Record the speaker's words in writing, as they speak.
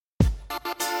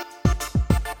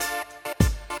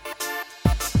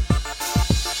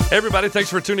Hey everybody, thanks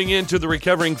for tuning in to the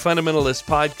Recovering Fundamentalist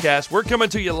podcast. We're coming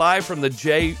to you live from the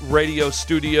J Radio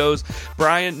studios.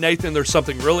 Brian, Nathan, there's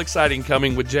something real exciting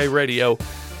coming with J Radio.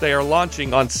 They are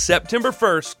launching on September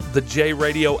 1st the J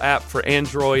Radio app for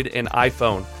Android and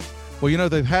iPhone. Well, you know,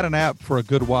 they've had an app for a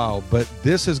good while, but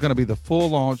this is going to be the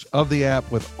full launch of the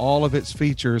app with all of its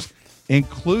features,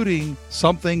 including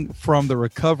something from the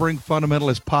Recovering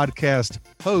Fundamentalist podcast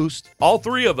host. All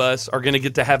three of us are going to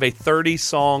get to have a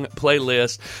 30-song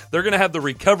playlist. They're going to have the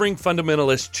Recovering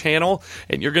Fundamentalist channel,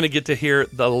 and you're going to get to hear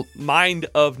the mind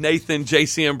of Nathan,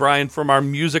 JC, and Brian from our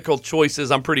musical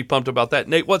choices. I'm pretty pumped about that.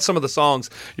 Nate, what's some of the songs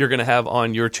you're going to have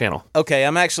on your channel? Okay,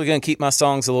 I'm actually going to keep my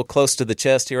songs a little close to the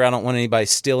chest here. I don't want anybody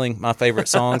stealing my favorite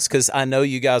songs because I know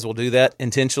you guys will do that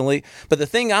intentionally. But the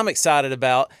thing I'm excited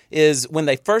about is when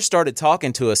they first started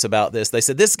talking to us about this, they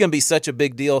said this is going to be such a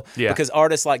big deal because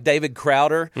artists like David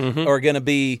Crowder are going to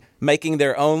be making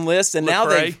their own list, and now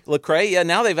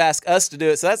they've asked us to do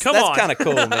it. So that's kind of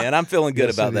cool, man. I'm feeling good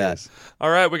about that. Is. All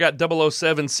right, we got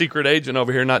 007 Secret Agent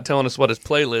over here not telling us what his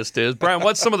playlist is. Brian,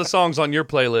 what's some of the songs on your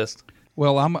playlist?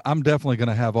 Well, I'm definitely going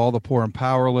to have All the Poor and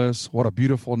Powerless, What a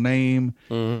Beautiful Name,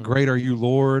 Great Are You,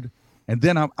 Lord, and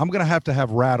then I'm going to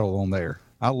have Rattle on there.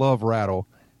 I love Rattle.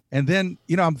 And then,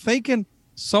 you know, I'm thinking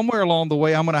somewhere along the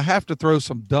way I'm going to have to throw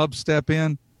some dubstep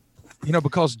in. You know,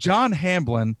 because John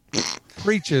Hamblin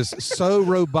preaches so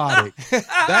robotic,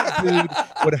 that dude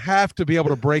would have to be able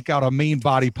to break out a mean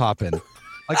body popping.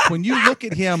 Like when you look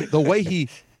at him, the way he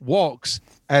walks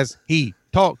as he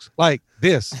talks like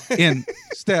this in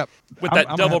step. With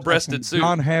that double-breasted suit.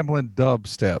 John Hamblin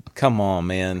dubstep. Come on,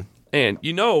 man. And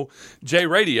you know, J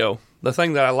Radio, the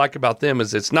thing that I like about them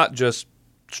is it's not just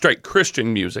straight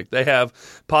Christian music. They have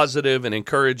positive and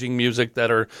encouraging music that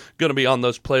are going to be on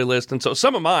those playlists. And so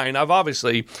some of mine, I've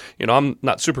obviously, you know, I'm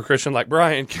not super Christian like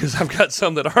Brian because I've got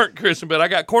some that aren't Christian, but I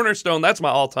got Cornerstone. That's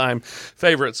my all-time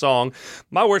favorite song.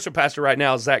 My worship pastor right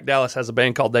now, Zach Dallas, has a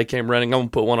band called They Came Running. I'm going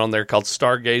to put one on there called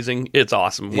Stargazing. It's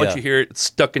awesome. Once you hear it, it's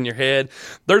stuck in your head.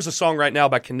 There's a song right now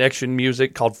by Connection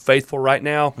Music called Faithful right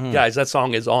now. Guys, that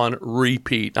song is on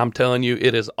repeat. I'm telling you,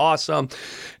 it is awesome.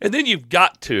 And then you've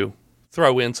got to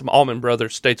throw in some Allman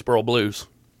Brothers Statesboro Blues.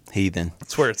 Heathen.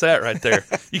 That's where it's at right there.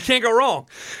 You can't go wrong.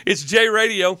 It's J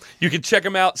Radio. You can check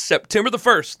them out September the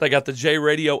 1st. They got the J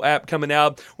Radio app coming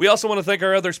out. We also want to thank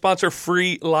our other sponsor,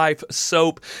 Free Life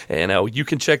Soap. And you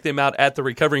can check them out at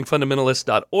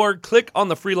therecoveringfundamentalist.org. Click on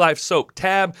the Free Life Soap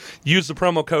tab. Use the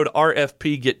promo code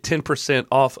RFP. Get 10%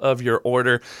 off of your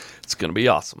order. It's going to be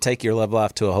awesome. Take your love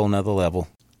life to a whole nother level.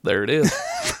 There it is.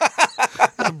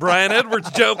 That's a Brian Edwards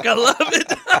joke. I love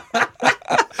it.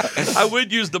 I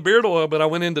would use the beard oil, but I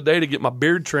went in today to get my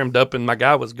beard trimmed up, and my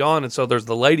guy was gone, and so there's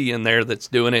the lady in there that's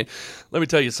doing it. Let me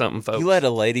tell you something, folks. You let a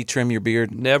lady trim your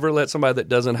beard? Never let somebody that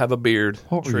doesn't have a beard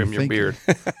trim your beard.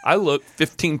 I look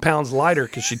 15 pounds lighter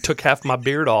because she took half my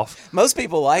beard off. Most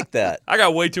people like that. I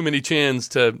got way too many chins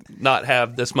to not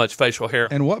have this much facial hair.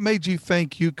 And what made you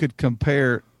think you could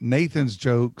compare Nathan's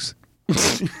jokes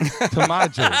to my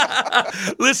joke?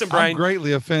 Listen, Brian, I'm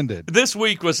greatly offended. This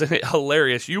week was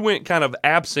hilarious. You went kind of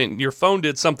absent. Your phone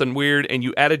did something weird, and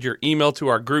you added your email to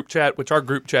our group chat, which our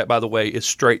group chat, by the way, is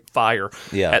straight fire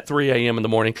at 3 a.m. in the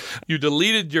morning. You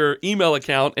deleted your email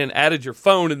account and added your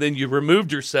phone, and then you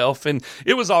removed yourself, and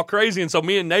it was all crazy. And so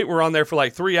me and Nate were on there for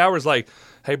like 3 hours like,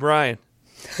 hey, Brian,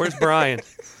 where's Brian?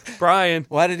 Brian.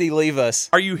 Why did he leave us?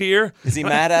 Are you here? Is he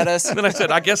mad at us? And then I said,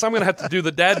 I guess I'm going to have to do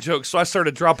the dad jokes. So I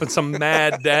started dropping some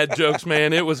mad dad jokes,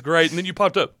 man. It was great. And then you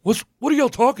popped up. What are y'all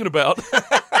talking about?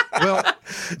 Well,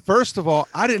 first of all,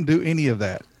 I didn't do any of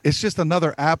that. It's just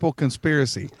another Apple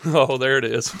conspiracy. Oh, there it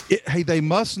is. Hey, they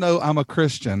must know I'm a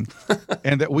Christian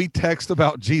and that we text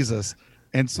about Jesus.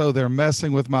 And so they're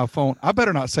messing with my phone. I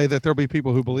better not say that there'll be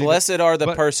people who believe Blessed are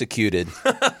the persecuted.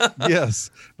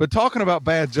 Yes. But talking about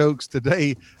bad jokes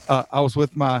today, I was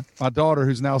with my daughter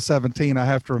who's now 17. I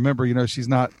have to remember, you know, she's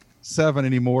not 7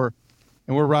 anymore.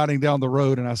 And we're riding down the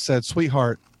road. And I said,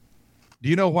 sweetheart, do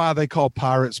you know why they call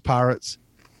pirates pirates?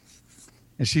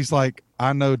 And she's like,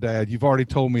 I know, Dad. You've already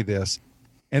told me this.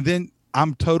 And then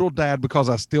I'm total dad because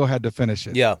I still had to finish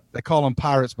it. Yeah. They call them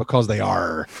pirates because they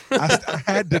are. I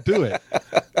had to do it.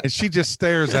 And she just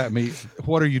stares at me.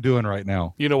 What are you doing right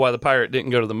now? You know why the pirate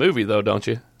didn't go to the movie, though, don't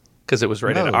you? Because it was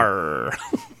rated R.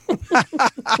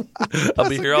 I'll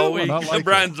be here all week. Like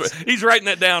Brian's, he's writing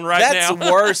that down now. That's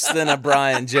worse than a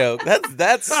Brian joke.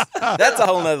 That's a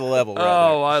whole nother level. Right there.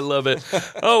 I love it.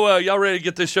 Oh, well, y'all ready to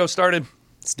get this show started?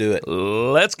 Let's do it.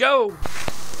 Let's go.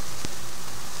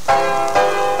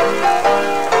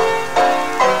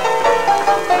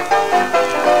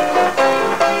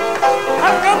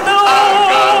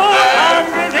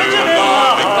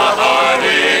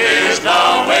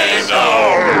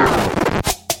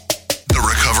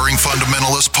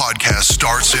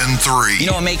 You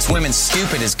know what makes women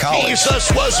stupid is college. Jesus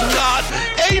was not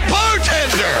a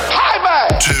bartender. Hi,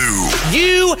 man. 2.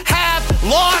 You have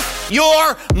lost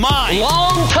your mind.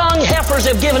 Long-tongued heifers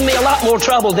have given me a lot more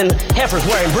trouble than heifers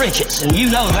wearing breeches, and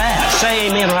you know that. Say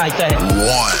amen right there. 1.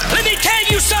 Let me tell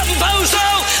you something, bozo.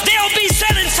 They'll be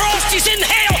selling Frosties in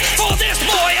hell for this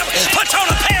boy. Put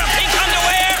on a pair of pink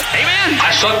underwear. Amen.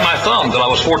 I sucked my thumb till I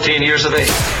was 14 years of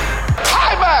age.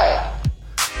 Hi, man.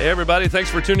 Hey, everybody. Thanks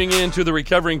for tuning in to the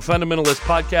Recovering Fundamentalist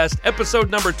Podcast, episode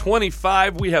number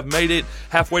 25. We have made it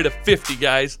halfway to 50,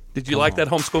 guys. Did you like that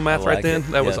homeschool math right then?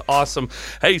 That was awesome.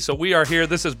 Hey, so we are here.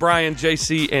 This is Brian,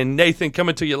 JC, and Nathan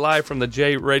coming to you live from the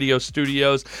J Radio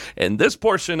studios. And this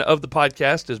portion of the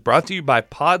podcast is brought to you by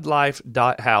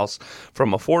PodLife.House.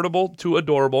 From affordable to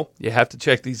adorable, you have to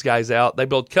check these guys out. They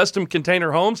build custom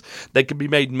container homes that can be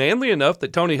made manly enough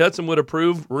that Tony Hudson would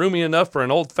approve, roomy enough for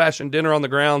an old-fashioned dinner on the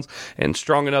grounds, and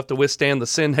strong enough to withstand the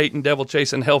sin-hating,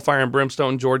 devil-chasing, hellfire and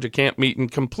brimstone Georgia camp meeting,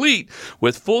 complete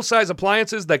with full-size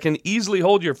appliances that can easily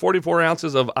hold your 44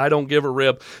 ounces of I don't give a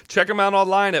rib. Check them out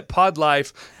online at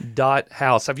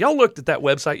podlife.house. Have y'all looked at that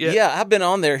website yet? Yeah, I've been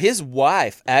on there. His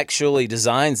wife actually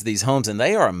designs these homes, and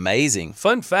they are amazing.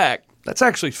 Fun fact, that's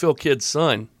actually Phil Kidd's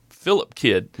son, Philip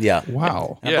Kidd. Yeah.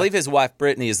 Wow. I believe his wife,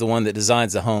 Brittany, is the one that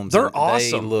designs the homes. They're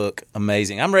awesome. They look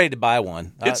amazing. I'm ready to buy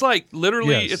one. It's like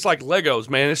literally, Yes. It's like Legos,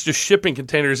 man. It's just shipping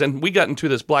containers. And we got into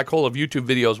this black hole of YouTube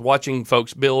videos watching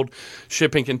folks build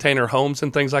shipping container homes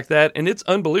and things like that. And it's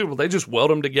unbelievable. They just weld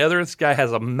them together. This guy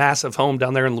has a massive home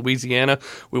down there in Louisiana.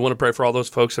 We want to pray for all those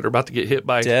folks that are about to get hit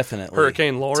by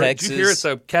Hurricane Laura. Texas. Did you hear it's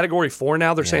a Category 4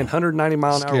 now? They're saying 190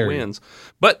 mile an hour Scary. winds.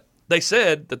 But they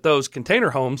said that those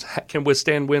container homes can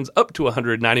withstand winds up to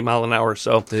 190 mile an hour.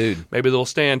 So Dude. maybe they'll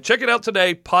stand. Check it out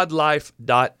today,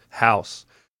 podlife.house.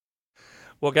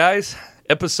 Well, guys,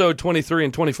 episode 23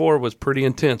 and 24 was pretty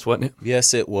intense, wasn't it?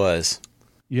 Yes, it was.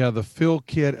 Yeah, the Phil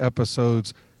Kidd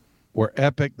episodes were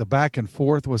epic. The back and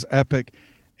forth was epic.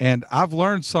 And I've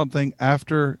learned something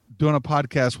after doing a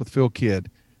podcast with Phil Kidd.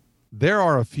 There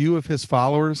are a few of his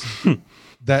followers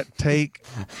that take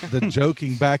the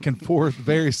joking back and forth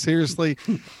very seriously.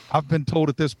 I've been told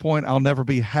at this point I'll never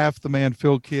be half the man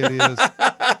Phil Kidd is.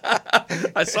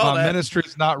 I saw My that.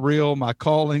 ministry's not real. My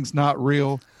calling's not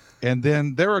real. And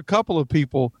then there are a couple of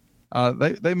people,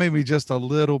 they made me just a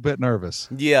little bit nervous.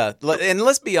 Yeah, and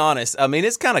let's be honest. I mean,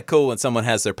 it's kind of cool when someone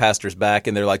has their pastor's back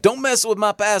and they're like, don't mess with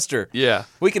my pastor. Yeah.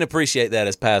 We can appreciate that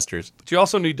as pastors. But you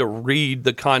also need to read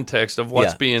the context of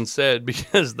what's Yeah. being said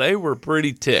because they were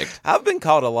pretty ticked. I've been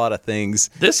called a lot of things.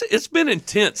 It's been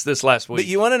intense this last week. But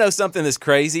you want to know something that's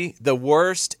crazy? The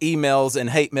worst emails and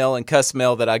hate mail and cuss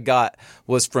mail that I got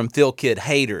was from Phil Kidd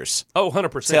haters. Oh,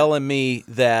 100%. Telling me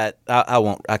that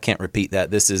I can't repeat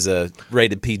that. This is a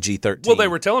rated PG-13. Well, they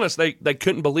were telling us they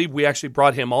couldn't believe we actually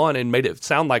brought him on and made it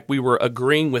sound like we were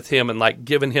agreeing with him and like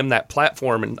giving him that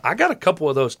platform. And I got a couple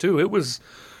of those too.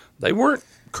 They weren't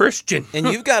Christian. And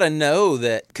you've got to know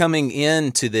that coming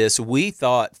into this, we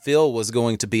thought Phil was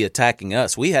going to be attacking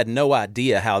us. We had no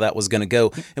idea how that was going to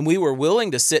go, and we were willing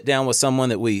to sit down with someone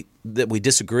that we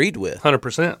disagreed with.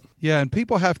 100%. Yeah, and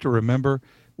people have to remember,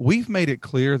 we've made it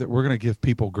clear that we're going to give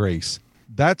people grace.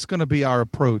 That's going to be our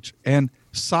approach. And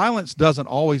silence doesn't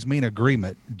always mean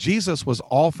agreement. Jesus was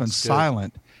often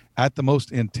silent at the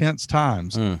most intense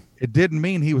times. It didn't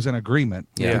mean he was in agreement.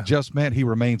 Yeah. It just meant he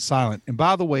remained silent. And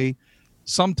by the way,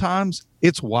 sometimes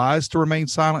it's wise to remain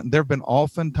silent. There have been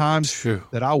often times True.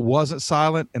 that I wasn't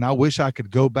silent, and I wish I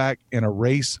could go back and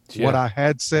erase what I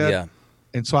had said. Yeah.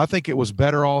 And so I think it was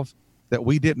better off that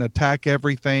we didn't attack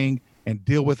everything and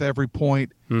deal with every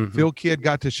point. Phil Kidd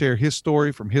got to share his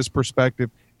story from his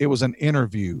perspective. It was an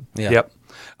interview. Yeah. Yep.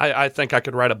 I think I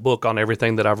could write a book on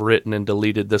everything that I've written and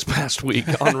deleted this past week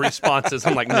on responses.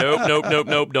 I'm like, nope,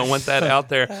 don't want that out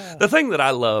there. The thing that I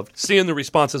loved, seeing the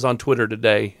responses on Twitter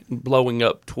today, blowing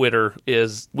up Twitter,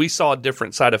 is we saw a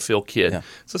different side of Phil Kidd. Yeah.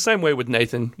 It's the same way with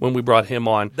Nathan when we brought him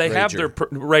on. They have their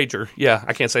Rager. Yeah,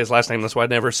 I can't say his last name. That's why I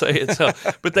never say it. So,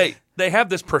 but they have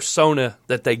this persona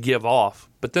that they give off.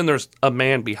 But then there's a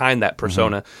man behind that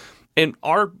persona. And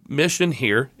our mission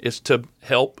here is to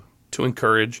help, to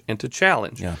encourage, and to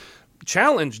challenge. Yeah.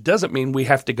 Challenge doesn't mean we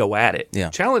have to go at it.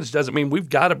 Yeah. Challenge doesn't mean we've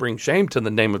got to bring shame to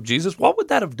the name of Jesus. What would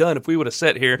that have done if we would have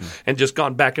sat here and just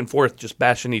gone back and forth, just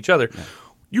bashing each other?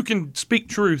 You can speak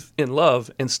truth in love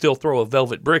and still throw a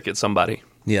velvet brick at somebody.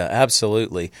 Yeah,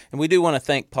 absolutely. And we do want to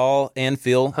thank Paul and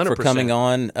Phil 100%. for coming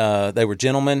on. They were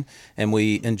gentlemen, and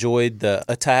we enjoyed the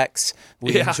attacks.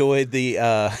 We enjoyed the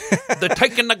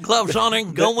taking the gloves on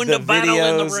and going to battle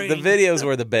in the ring. The videos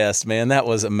were the best, man. That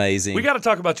was amazing. We got to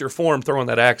talk about your form throwing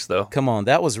that axe, though. Come on,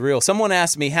 that was real. Someone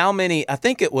asked me how many, I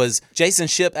think it was Jason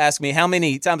Shipp asked me how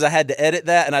many times I had to edit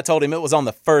that, and I told him it was on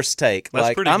the first take.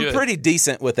 That's pretty good. I'm pretty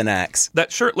decent with an axe.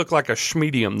 That shirt looked like a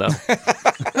schmedium, though.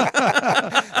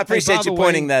 I appreciate you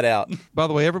pointing that out. By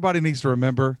the way, everybody needs to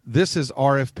remember, this is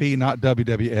RFP, not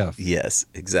WWF. Yes,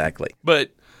 exactly.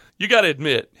 But you got to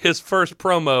admit, his first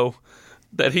promo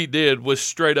that he did was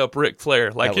straight up Ric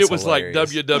Flair. Like, it was hilarious. Like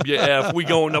WWF. We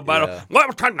going to battle. Yeah.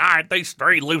 Well, tonight, these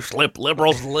three loose-lipped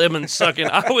liberals, lemon sucking.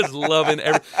 I was loving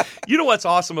You know what's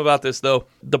awesome about this, though?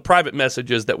 The private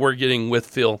messages that we're getting with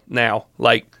Phil now.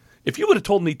 Like, if you would have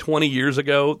told me 20 years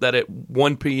ago that at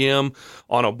 1 p.m.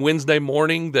 on a Wednesday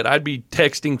morning that I'd be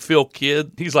texting Phil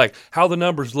Kidd, he's like, how the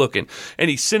numbers looking? And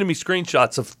he's sending me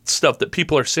screenshots of stuff that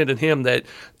people are sending him that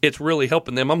it's really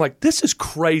helping them. I'm like, this is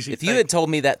crazy. If you had told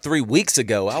me that 3 weeks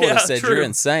ago, I would have said true. You're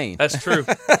insane. That's true.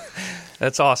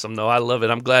 That's awesome, though. I love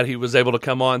it. I'm glad he was able to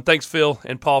come on. Thanks, Phil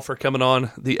and Paul, for coming on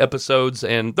the episodes.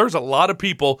 And there's a lot of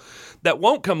people that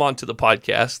won't come on to the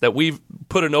podcast that we've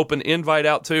put an open invite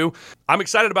out to. I'm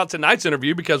excited about tonight's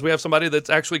interview because we have somebody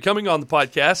that's actually coming on the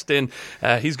podcast,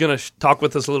 and he's going to talk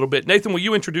with us a little bit. Nathan, will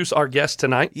you introduce our guest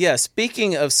tonight? Yeah,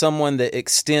 speaking of someone that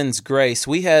extends grace,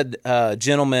 we had a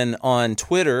gentleman on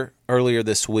Twitter earlier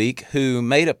this week who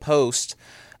made a post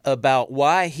about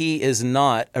why he is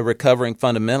not a recovering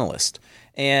fundamentalist.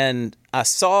 And I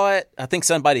saw it. I think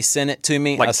somebody sent it to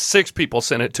me. Like 6 people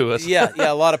sent it to us. Yeah,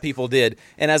 a lot of people did.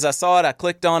 And as I saw it, I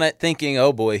clicked on it thinking,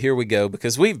 oh boy, here we go,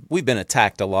 because we've been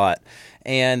attacked a lot.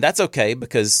 And that's okay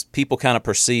because people kind of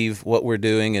perceive what we're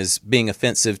doing as being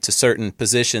offensive to certain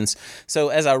positions. So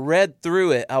as I read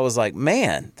through it, I was like,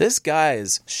 man, this guy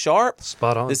is sharp.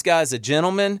 Spot on. This guy is a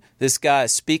gentleman. This guy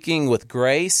is speaking with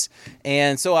grace.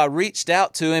 And so I reached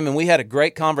out to him and we had a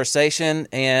great conversation.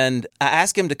 And I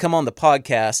asked him to come on the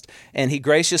podcast and he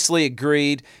graciously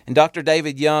agreed. And Dr.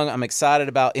 David Young, I'm excited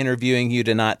about interviewing you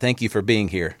tonight. Thank you for being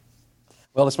here.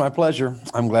 Well, it's my pleasure.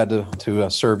 I'm glad to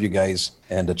serve you guys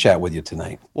and to chat with you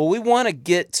tonight. Well, we want to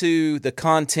get to the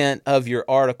content of your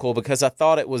article because I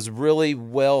thought it was really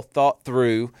well thought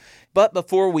through. But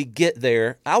before we get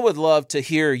there, I would love to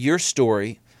hear your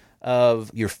story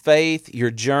of your faith,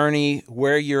 your journey,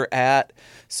 where you're at,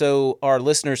 so our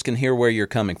listeners can hear where you're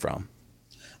coming from.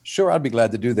 Sure, I'd be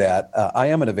glad to do that. I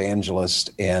am an evangelist,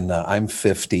 and I'm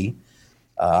 50.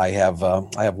 I have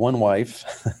one wife,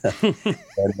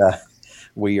 and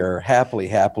we are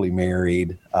happily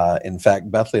married. In fact,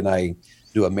 Bethany and I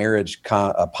do a marriage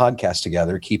podcast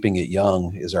together. Keeping It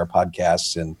Young is our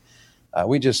podcast, and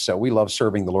we love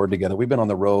serving the Lord together. We've been on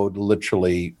the road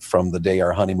literally from the day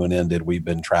our honeymoon ended. We've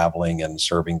been traveling and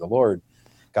serving the Lord.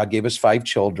 God gave us 5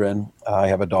 children. I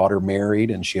have a daughter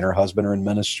married, and she and her husband are in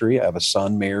ministry. I have a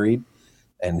son married,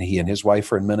 and he and his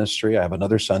wife are in ministry. I have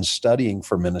another son studying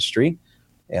for ministry,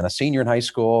 and a senior in high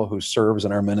school who serves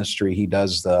in our ministry. He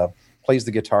plays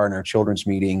the guitar in our children's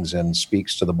meetings and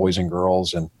speaks to the boys and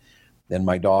girls. And then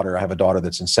my daughter, I have a daughter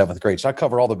that's in 7th grade. So I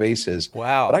cover all the bases.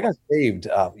 Wow. But I got saved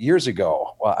years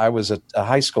ago. Well, I was a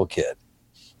high school kid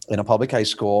in a public high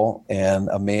school, and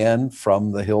a man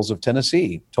from the hills of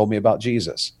Tennessee told me about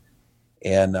Jesus.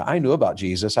 And I knew about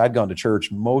Jesus. I'd gone to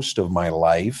church most of my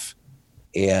life.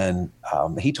 And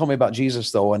he told me about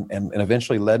Jesus, though, and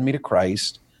eventually led me to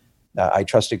Christ. I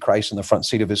trusted Christ in the front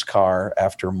seat of his car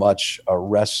after much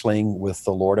wrestling with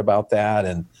the Lord about that.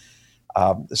 And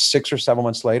 6 or 7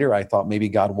 months later, I thought maybe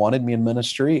God wanted me in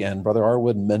ministry, and Brother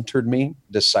Arwood mentored me,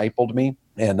 discipled me,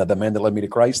 and the man that led me to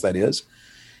Christ, that is.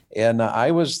 And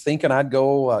I was thinking I'd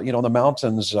go, in the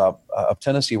mountains of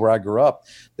Tennessee where I grew up.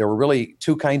 There were really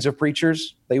 2 kinds of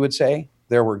preachers, they would say.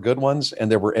 There were good ones and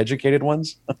there were educated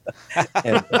ones.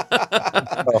 And,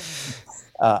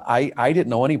 I didn't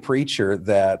know any preacher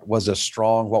that was a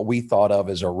strong, what we thought of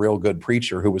as a real good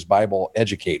preacher who was Bible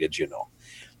educated,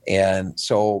 And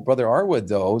so Brother Arwood,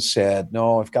 though, said,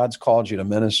 no, if God's called you to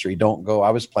ministry, don't go.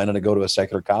 I was planning to go to a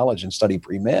secular college and study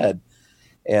pre-med.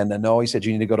 And no, he said,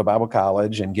 you need to go to Bible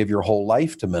college and give your whole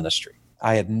life to ministry.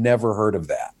 I had never heard of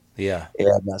that. Yeah.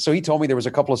 And so he told me there was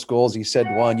a couple of schools. He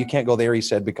said, one, you can't go there, he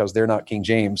said, because they're not King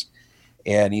James.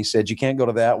 And he said, you can't go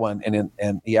to that one.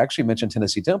 And he actually mentioned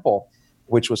Tennessee Temple,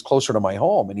 which was closer to my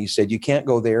home. And he said, you can't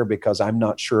go there because I'm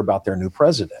not sure about their new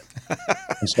president.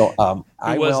 And so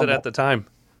who was it at the time?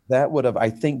 That would have, I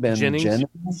think, been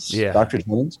Jennings. Yeah. Dr.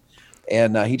 Jennings.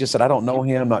 And he just said, I don't know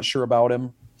him, I'm not sure about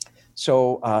him.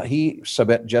 So he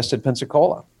suggested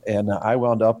Pensacola. And I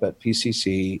wound up at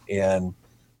PCC. And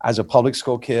as a public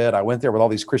school kid, I went there with all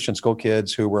these Christian school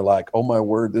kids who were like, oh, my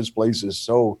word, this place is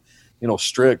so,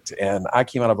 strict. And I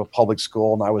came out of a public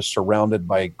school and I was surrounded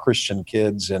by Christian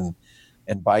kids and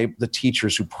by the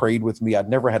teachers who prayed with me. I'd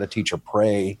never had a teacher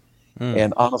pray.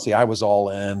 And honestly, I was all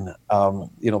in.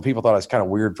 People thought I was kind of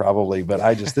weird probably,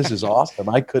 but this is awesome.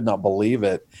 I could not believe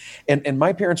it. And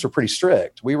my parents were pretty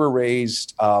strict. We were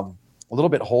raised a little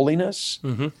bit holiness.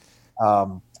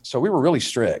 Mm-hmm. So we were really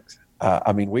strict.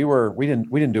 We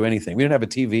didn't do anything. We didn't have a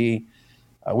TV.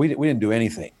 We didn't do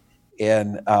anything.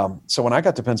 And so when I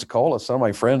got to Pensacola, some of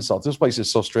my friends thought this place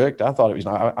is so strict. I thought it was.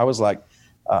 I was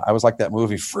like that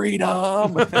movie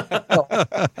Freedom.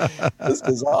 This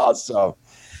is awesome.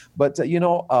 But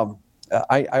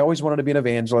I always wanted to be an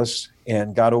evangelist,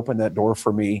 and God opened that door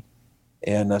for me.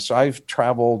 And so I've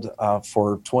traveled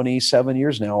for 27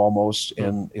 years now, almost,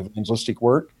 in evangelistic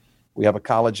work. We have a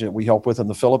college that we help with in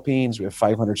the Philippines. We have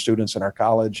 500 students in our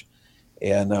college,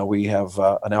 and we have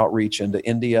an outreach into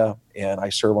India. And I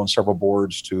serve on several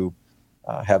boards to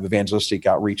have evangelistic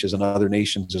outreaches in other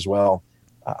nations as well.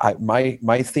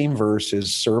 My theme verse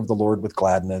is "Serve the Lord with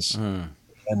gladness."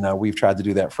 And we've tried to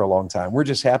do that for a long time. We're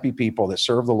just happy people that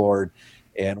serve the Lord,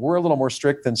 and we're a little more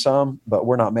strict than some, but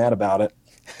we're not mad about it.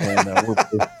 And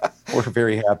we're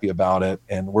very happy about it,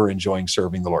 and we're enjoying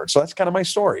serving the Lord. So that's kind of my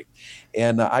story.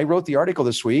 And I wrote the article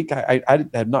this week. I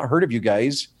had not heard of you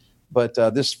guys, but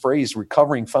this phrase,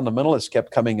 recovering fundamentalists,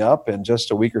 kept coming up. And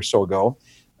just a week or so ago,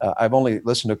 I've only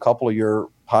listened to a couple of your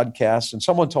podcasts, and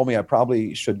someone told me I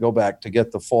probably should go back to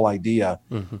get the full idea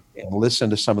and listen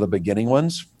to some of the beginning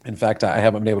ones. In fact, I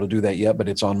haven't been able to do that yet, but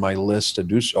it's on my list to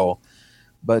do so.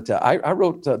 But I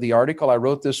wrote the article I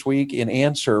wrote this week in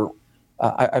answer.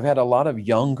 I've had a lot of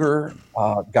younger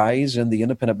guys in the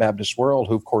independent Baptist world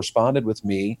who've corresponded with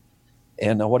me.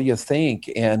 And what do you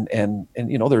think? And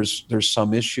there's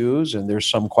some issues and there's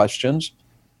some questions.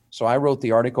 So I wrote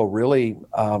the article really,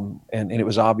 and it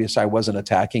was obvious I wasn't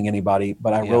attacking anybody,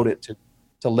 but I wrote it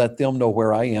to let them know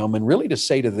where I am and really to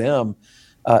say to them,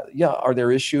 are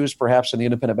there issues perhaps in the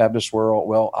independent Baptist world?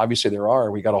 Well, obviously there are.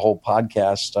 We got a whole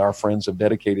podcast our friends have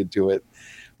dedicated to it.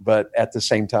 But at the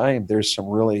same time, there's some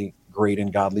really great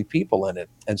and godly people in it.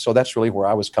 And so that's really where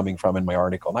I was coming from in my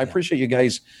article. And I appreciate you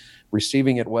guys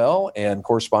receiving it well and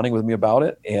corresponding with me about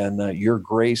it. And your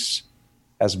grace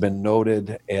has been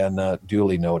noted and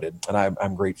duly noted. And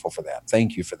I'm grateful for that.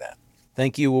 Thank you for that.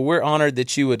 Thank you. Well, we're honored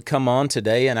that you would come on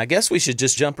today, and I guess we should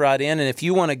just jump right in. And if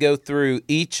you want to go through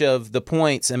each of the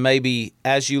points, and maybe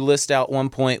as you list out one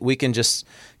point, we can just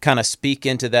kind of speak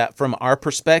into that from our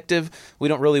perspective. We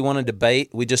don't really want to debate.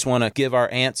 We just want to give our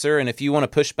answer. And if you want to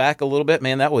push back a little bit,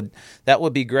 man, that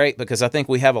would be great, because I think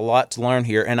we have a lot to learn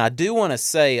here. And I do want to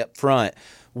say up front,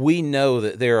 we know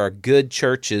that there are good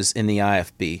churches in the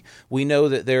IFB. We know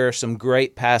that there are some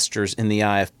great pastors in the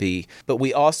IFB, but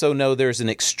we also know there's an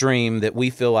extreme that we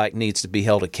feel like needs to be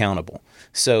held accountable.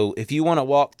 So if you want to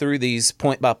walk through these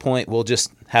point by point, we'll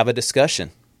just have a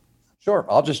discussion. Sure.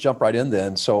 I'll just jump right in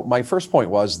then. So my first point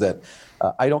was that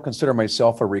I don't consider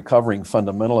myself a recovering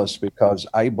fundamentalist because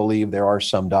I believe there are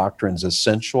some doctrines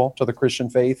essential to the Christian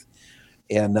faith.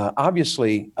 And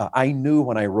obviously, I knew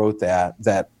when I wrote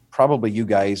that probably you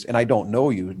guys, and I don't know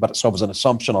you, but so it was an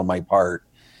assumption on my part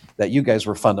that you guys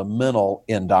were fundamental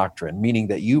in doctrine, meaning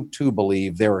that you too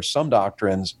believe there are some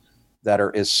doctrines that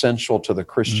are essential to the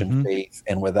Christian faith,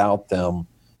 and without them,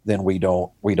 then we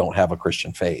don't have a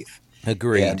Christian faith.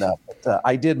 Agreed. And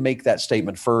I did make that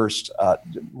statement first,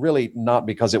 really not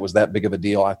because it was that big of a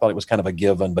deal. I thought it was kind of a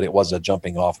given, but it was a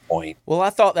jumping off point. Well, I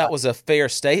thought that was a fair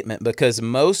statement because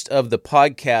most of the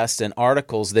podcasts and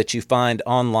articles that you find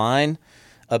online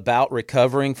about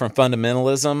recovering from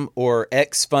fundamentalism or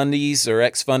ex-fundies or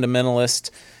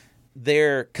ex-fundamentalists,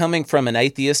 they're coming from an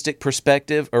atheistic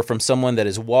perspective or from someone that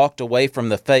has walked away from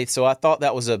the faith. So I thought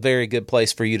that was a very good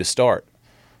place for you to start.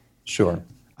 Sure.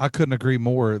 I couldn't agree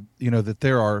more, that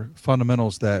there are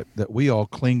fundamentals that we all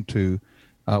cling to.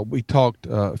 We talked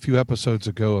a few episodes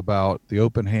ago about the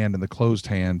open hand and the closed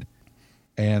hand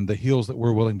and the hills that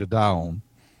we're willing to die on.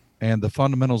 And the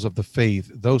fundamentals of the faith,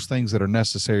 those things that are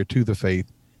necessary to the faith,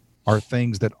 are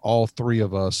things that all three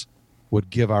of us would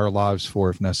give our lives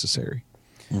for if necessary.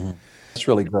 Mm-hmm. That's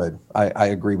really good. I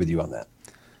agree with you on that.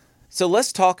 So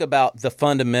let's talk about the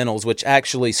fundamentals, which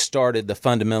actually started the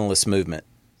fundamentalist movement.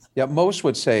 Yeah, most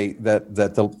would say that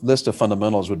the list of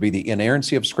fundamentals would be the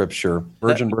inerrancy of Scripture,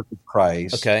 virgin birth of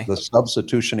Christ, the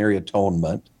substitutionary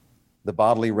atonement, the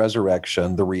bodily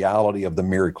resurrection, the reality of the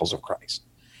miracles of Christ.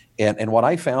 And what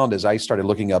I found as I started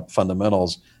looking up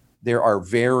fundamentals, there are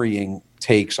varying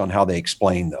takes on how they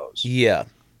explain those. Yeah.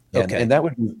 Okay. And that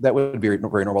would be very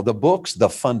normal. The books, the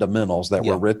fundamentals that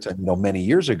were written, many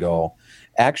years ago,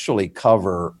 actually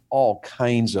cover all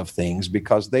kinds of things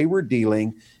because they were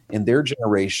dealing in their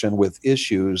generation with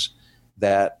issues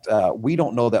that we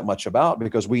don't know that much about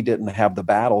because we didn't have the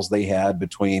battles they had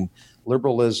between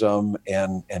liberalism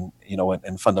and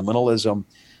fundamentalism.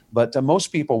 But most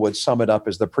people would sum it up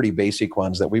as the pretty basic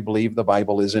ones, that we believe the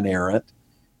Bible is inerrant.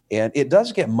 And it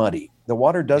does get muddy. The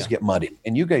water does get muddy.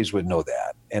 And you guys would know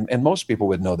that. And most people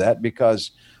would know that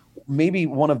because maybe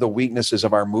one of the weaknesses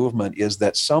of our movement is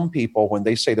that some people, when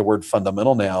they say the word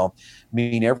fundamental now,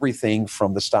 mean everything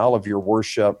from the style of your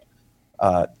worship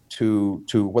to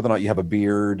whether or not you have a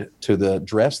beard, to the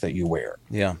dress that you wear.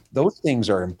 Yeah. Those things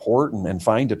are important and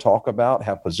fine to talk about,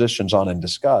 have positions on and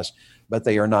discuss, but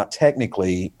they are not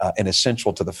technically an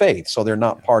essential to the faith. So they're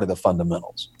not part of the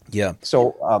fundamentals. Yeah.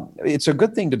 So it's a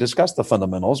good thing to discuss the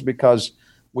fundamentals because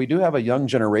we do have a young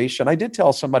generation. I did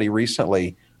tell somebody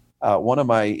recently, one of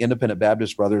my independent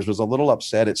Baptist brothers was a little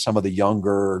upset at some of the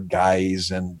younger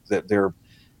guys and that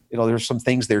there's some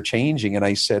things they're changing. And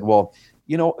I said, well,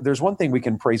 there's one thing we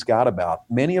can praise God about.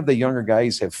 Many of the younger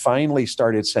guys have finally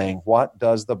started saying, what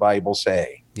does the Bible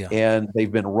say? Yeah. And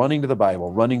they've been running to the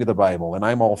Bible, and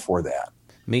I'm all for that.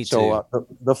 Me too. So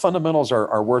the fundamentals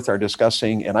are worth our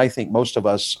discussing, and I think most of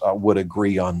us would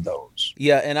agree on those.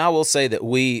 Yeah, and I will say that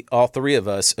all three of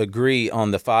us, agree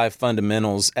on the 5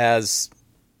 fundamentals as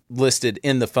listed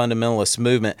in the fundamentalist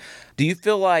movement. Do you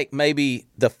feel like maybe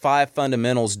the 5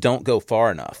 fundamentals don't go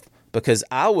far enough? Because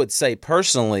I would say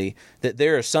personally that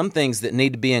there are some things that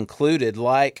need to be included,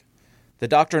 like the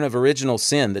doctrine of original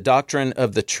sin, the doctrine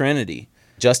of the Trinity,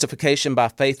 justification by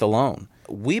faith alone.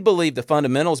 We believe the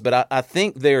fundamentals, but I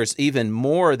think there's even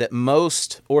more that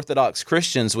most Orthodox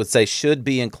Christians would say should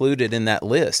be included in that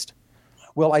list.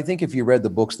 Well, I think if you read the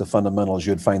books, the fundamentals,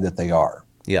 you'd find that they are.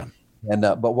 Yeah. And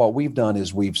but what we've done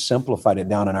is we've simplified it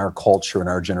down in our culture and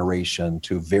our generation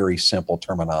to very simple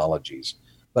terminologies.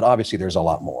 But obviously, there's a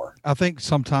lot more. I think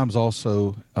sometimes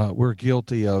also we're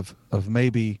guilty of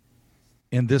maybe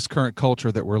in this current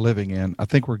culture that we're living in, I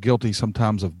think we're guilty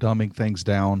sometimes of dumbing things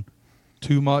down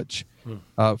too much.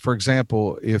 For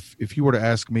example, if you were to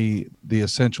ask me the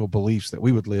essential beliefs that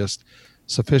we would list: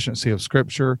 sufficiency of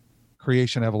Scripture,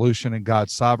 creation, evolution, and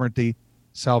God's sovereignty,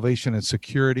 salvation and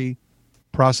security,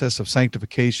 process of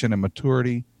sanctification and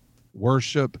maturity,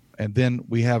 worship, and then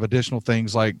we have additional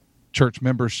things like church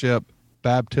membership,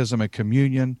 baptism and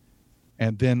communion,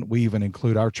 and then we even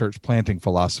include our church planting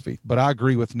philosophy. But I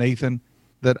agree with Nathan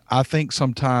that I think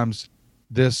sometimes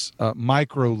this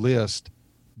micro list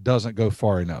doesn't go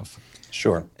far enough.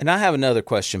 Sure. And I have another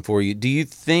question for you. Do you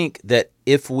think that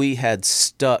if we had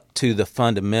stuck to the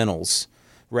fundamentals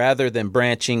rather than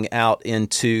branching out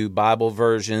into Bible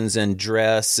versions and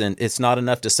dress, and it's not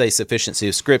enough to say sufficiency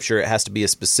of Scripture, it has to be a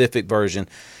specific version.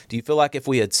 Do you feel like if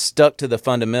we had stuck to the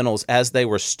fundamentals as they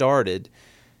were started,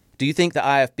 do you think the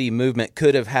IFB movement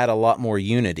could have had a lot more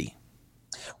unity?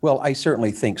 Well, I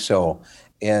certainly think so.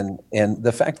 And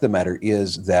the fact of the matter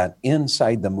is that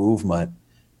inside the movement,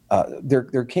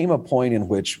 there came a point in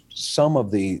which some of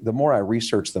the more I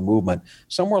researched the movement,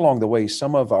 somewhere along the way,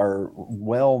 some of our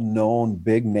well-known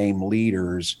big-name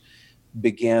leaders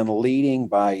began leading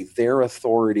by their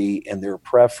authority and their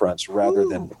preference rather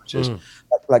than theirs.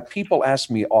 Like people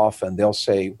ask me often, they'll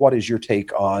say, what is your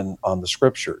take on the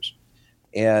Scriptures?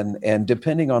 And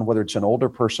depending on whether it's an older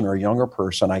person or a younger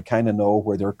person, I kind of know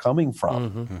where they're coming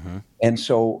from. And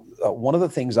so one of the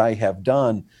things I have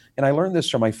done, and I learned this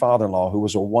from my father-in-law, who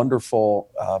was a wonderful,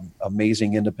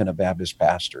 amazing independent Baptist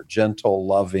pastor, gentle,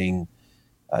 loving,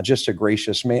 just a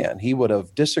gracious man. He would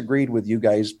have disagreed with you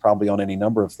guys probably on any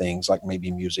number of things, like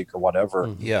maybe music or whatever,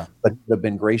 but would have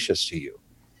been gracious to you,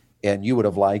 and you would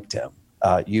have liked him.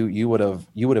 You would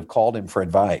have called him for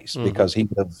advice because he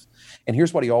would have. And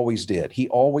here's what he always did. He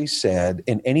always said,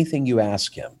 in anything you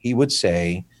ask him, he would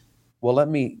say, well, let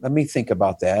me think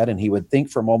about that. And he would think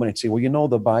for a moment and say, well,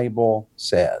 the Bible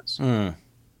says.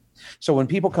 So when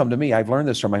people come to me, I've learned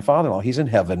this from my father-in-law. He's in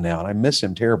heaven now, and I miss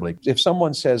him terribly. If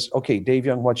someone says, okay, Dave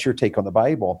Young, what's your take on the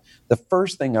Bible? The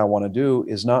first thing I want to do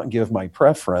is not give my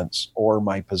preference or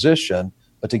my position,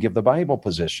 but to give the Bible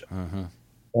position.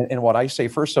 And what I say,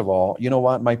 first of all, you know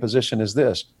what? My position is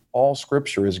this. All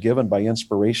Scripture is given by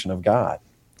inspiration of God.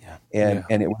 And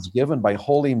it was given by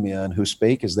holy men who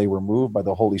spake as they were moved by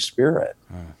the Holy Spirit.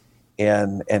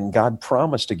 And God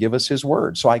promised to give us his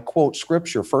word. So I quote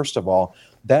Scripture, first of all.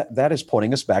 That is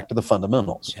pointing us back to the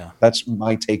fundamentals. That's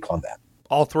my take on that.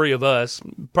 all three of us,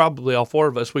 probably all four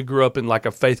of us, we grew up in like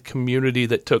a faith community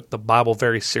that took the Bible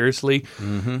very seriously.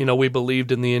 You know, we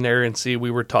believed in the inerrancy.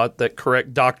 We were taught that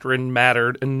correct doctrine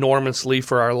mattered enormously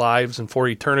for our lives and for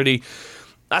eternity.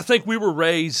 I think we were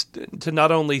raised to not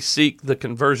only seek the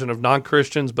conversion of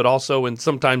non-Christians, but also, and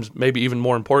sometimes maybe even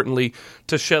more importantly,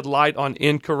 to shed light on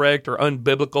incorrect or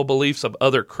unbiblical beliefs of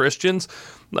other Christians.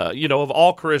 You know, of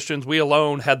all Christians, we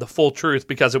alone had the full truth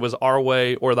because it was our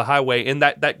way or the highway, and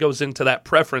that goes into that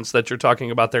preference that you're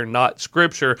talking about there, not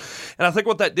Scripture. And I think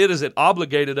what that did is it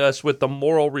obligated us with the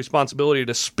moral responsibility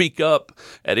to speak up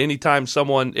at any time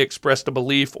someone expressed a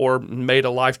belief or made a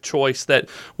life choice that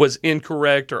was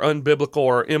incorrect or unbiblical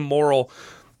or immoral.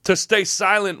 To stay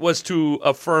silent was to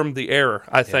affirm the error,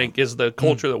 I think, is the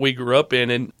culture that we grew up in.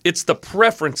 And it's the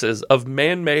preferences of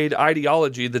man-made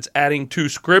ideology that's adding to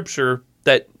Scripture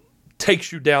that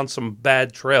takes you down some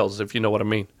bad trails, if you know what I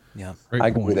mean. Yeah, I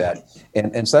agree with that.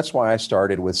 And so that's why I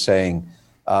started with saying,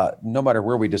 no matter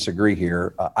where we disagree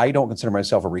here, I don't consider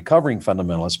myself a recovering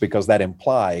fundamentalist because that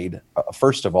implied,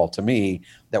 first of all, to me,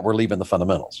 that we're leaving the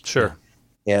fundamentals. Sure.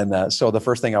 And so the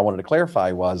first thing I wanted to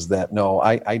clarify was that, no,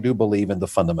 I do believe in the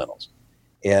fundamentals.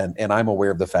 And I'm aware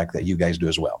of the fact that you guys do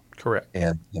as well. Correct.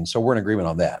 And so we're in agreement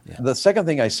on that. Yeah. The second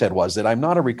thing I said was that I'm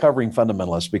not a recovering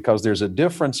fundamentalist because there's a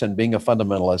difference in being a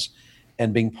fundamentalist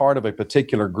and being part of a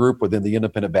particular group within the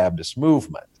Independent Baptist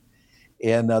movement.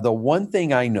 And the one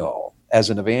thing I know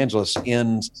as an evangelist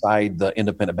inside the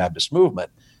Independent Baptist movement,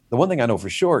 the one thing I know for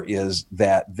sure is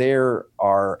that there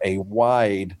are a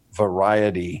wide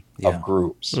variety of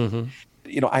groups.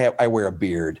 You know, I wear a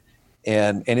beard.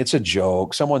 And it's a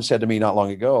joke. Someone said to me not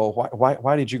long ago,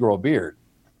 why did you grow a beard?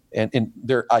 And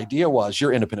their idea was,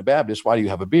 you're Independent Baptist, why do you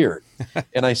have a beard?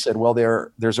 And I said, well,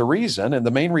 there's a reason. And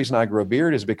the main reason I grew a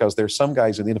beard is because there's some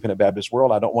guys in the Independent Baptist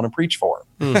world I don't want to preach for.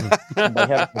 And by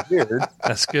having a beard,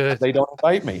 that's good. They don't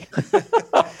invite me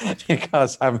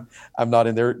because I'm not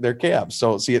in their camp.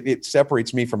 So see, it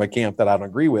separates me from a camp that I don't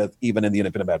agree with, even in the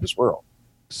Independent Baptist world.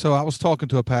 So I was talking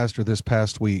to a pastor this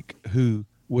past week who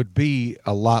would be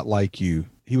a lot like you.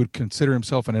 He would consider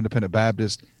himself an Independent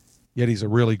Baptist, yet he's a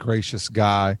really gracious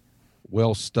guy,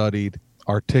 well-studied,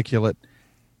 articulate.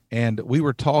 And we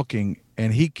were talking,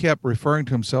 and he kept referring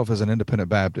to himself as an Independent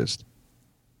Baptist.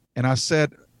 And I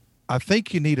said, I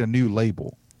think you need a new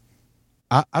label.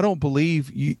 I don't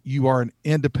believe you are an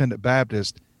Independent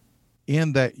Baptist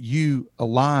in that you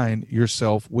align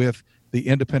yourself with the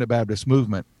Independent Baptist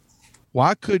movement.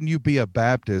 Why couldn't you be a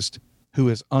Baptist who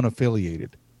is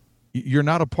unaffiliated? You're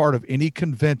not a part of any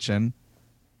convention,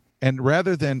 and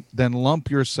rather than lump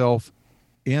yourself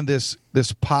in this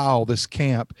pile, this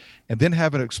camp, and then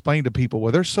have it explained to people,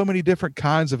 well, there's so many different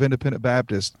kinds of Independent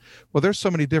Baptists. Well, there's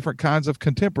so many different kinds of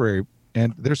contemporary,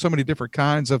 and there's so many different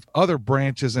kinds of other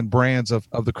branches and brands of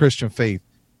the Christian faith.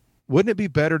 Wouldn't it be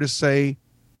better to say,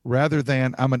 rather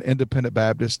than I'm an Independent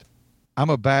Baptist, I'm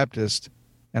a Baptist,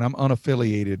 and I'm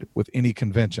unaffiliated with any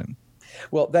convention?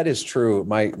 Well, that is true.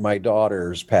 My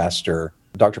daughter's pastor,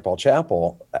 Dr. Paul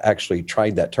Chappell, actually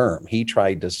tried that term. He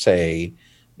tried to say,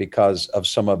 because of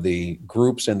some of the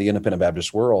groups in the Independent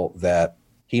Baptist world that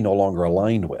he no longer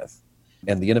aligned with.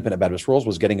 And the Independent Baptist world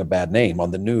was getting a bad name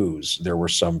on the news. There were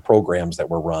some programs that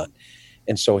were run.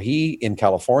 And so he, in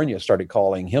California, started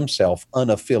calling himself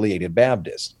unaffiliated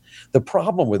Baptist. The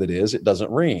problem with it is it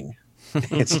doesn't ring.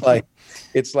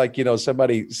 It's like, you know,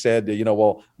 somebody said, you know,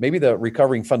 well, maybe the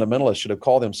recovering fundamentalists should have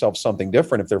called themselves something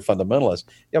different if they're fundamentalists.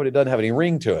 Yeah, but it doesn't have any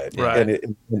ring to it. Right.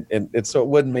 And so it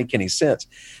wouldn't make any sense.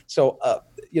 So,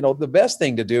 you know, the best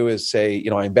thing to do is say, you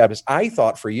know, I'm Baptist. I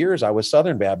thought for years I was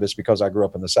Southern Baptist because I grew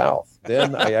up in the South.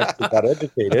 Then I actually got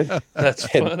educated and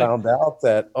found out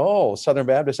that, Southern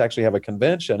Baptists actually have a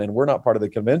convention and we're not part of the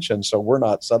convention, so we're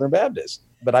not Southern Baptists.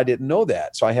 But I didn't know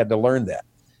that, so I had to learn that.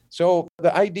 So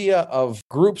the idea of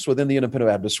groups within the Independent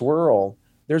Baptist world,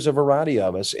 there's a variety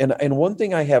of us. And one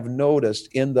thing I have noticed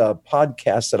in the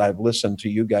podcasts that I've listened to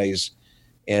you guys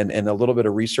and a little bit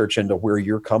of research into where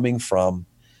you're coming from,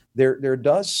 there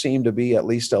does seem to be at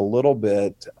least a little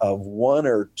bit of one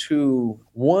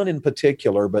in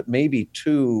particular, but maybe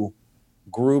two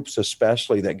groups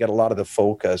especially that get a lot of the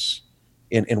focus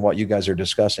in what you guys are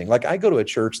discussing. Like I go to a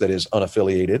church that is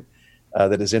unaffiliated,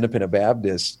 that is Independent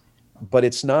Baptist, but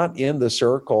it's not in the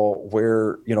circle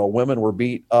where, you know, women were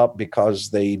beat up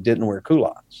because they didn't wear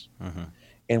culottes. Mm-hmm.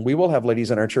 And we will have ladies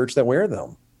in our church that wear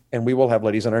them, and we will have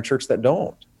ladies in our church that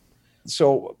don't.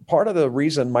 So part of the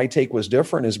reason my take was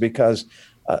different is because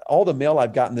all the mail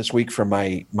I've gotten this week from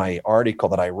my article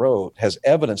that I wrote has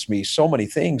evidenced me so many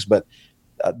things, but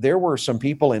there were some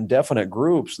people in definite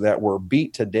groups that were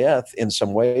beat to death in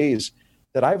some ways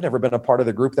that I've never been a part of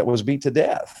the group that was beat to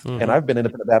death. Mm-hmm. And I've been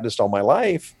independent Baptist all my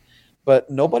life, but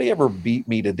nobody ever beat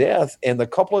me to death. And the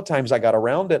couple of times I got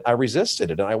around it, I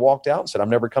resisted it, and I walked out and said, I'm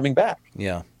never coming back.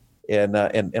 Yeah. And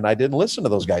I didn't listen to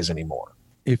those guys anymore.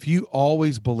 If you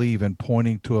always believe in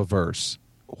pointing to a verse,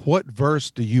 what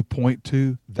verse do you point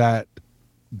to that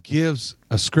gives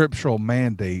a scriptural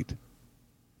mandate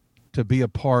to be a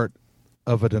part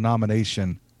of a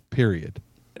denomination, period?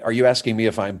 Are you asking me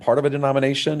if I'm part of a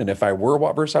denomination, and if I were,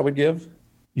 what verse I would give?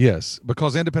 Yes,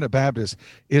 because Independent Baptist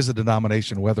is a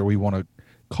denomination, whether we want to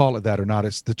call it that or not.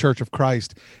 It's the Church of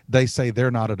Christ. They say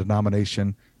they're not a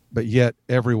denomination, but yet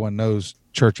everyone knows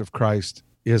Church of Christ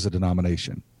is a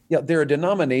denomination. Yeah, they're a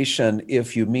denomination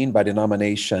if you mean by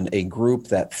denomination a group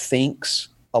that thinks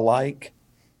alike,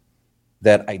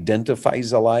 that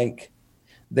identifies alike.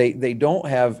 They don't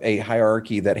have a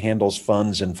hierarchy that handles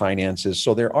funds and finances.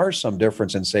 So there are some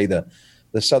difference in, say, the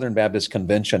Southern Baptist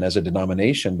Convention as a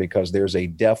denomination, because there's a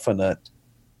definite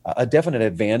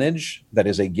advantage that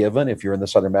is a given if you're in the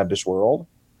Southern Baptist world.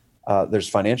 There's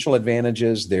financial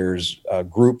advantages, there's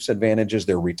groups advantages,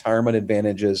 there are retirement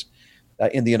advantages.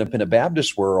 In the Independent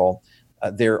Baptist world,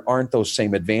 there aren't those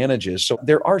same advantages. So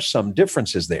there are some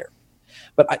differences there.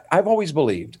 But I've always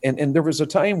believed, and there was a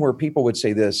time where people would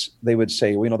say this, they would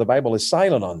say, well, the Bible is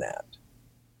silent on that.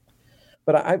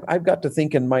 But I've got to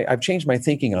think I've changed my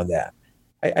thinking on that.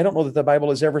 I don't know that the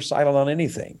Bible is ever silent on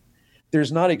anything.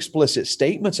 There's not explicit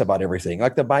statements about everything.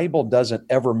 Like the Bible doesn't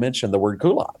ever mention the word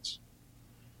culottes.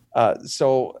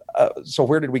 So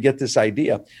where did we get this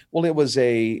idea? Well, it was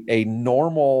a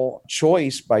normal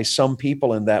choice by some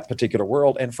people in that particular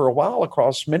world. And for a while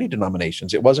across many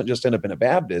denominations, it wasn't just Independent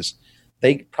Baptists.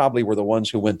 They probably were the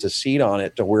ones who went to seed on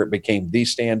it to where it became the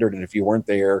standard. And if you weren't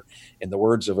there, in the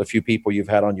words of a few people you've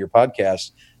had on your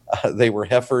podcast, they were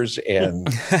heifers and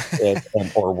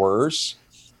or worse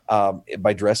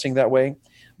by dressing that way.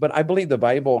 But I believe the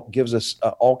Bible gives us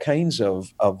all kinds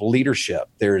of leadership.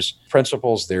 There's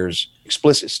principles, there's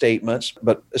explicit statements,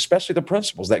 but especially the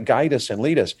principles that guide us and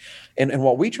lead us. And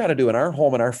what we try to do in our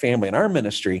home and our family and our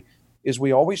ministry is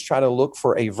we always try to look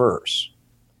for a verse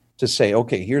to say,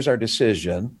 okay, here's our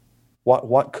decision.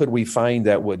 What could we find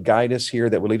that would guide us here,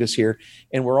 that would lead us here?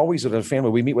 And we're always, as a family,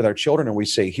 we meet with our children and we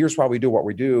say, here's why we do what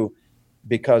we do,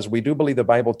 because we do believe the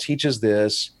Bible teaches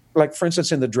this. Like, for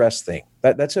instance, in the dress thing,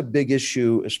 that's a big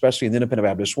issue, especially in the Independent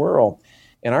Baptist world.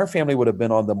 And our family would have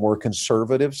been on the more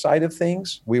conservative side of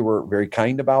things. We were very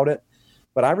kind about it.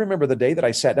 But I remember the day that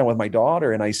I sat down with my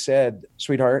daughter and I said,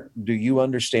 sweetheart, do you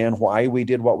understand why we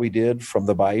did what we did from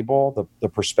the Bible, the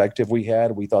perspective we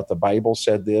had? We thought the Bible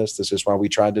said this. This is why we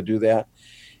tried to do that.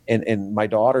 And my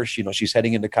daughter, she's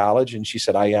heading into college, and she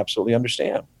said, I absolutely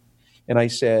understand. And I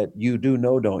said, you do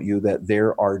know, don't you, that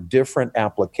there are different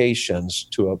applications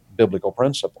to a biblical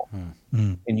principle.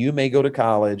 Mm. And you may go to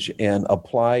college and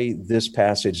apply this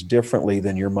passage differently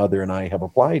than your mother and I have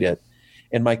applied it.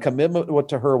 And my commitment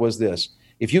to her was this: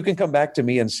 if you can come back to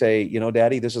me and say,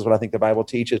 Daddy, this is what I think the Bible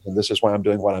teaches, and this is why I'm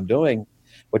doing what I'm doing,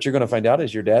 what you're going to find out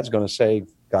is your dad's going to say,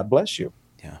 God bless you.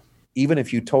 Yeah. Even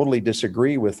if you totally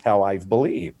disagree with how I've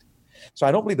believed. So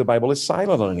I don't believe the Bible is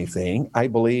silent on anything. I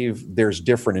believe there's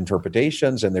different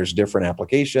interpretations and there's different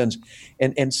applications.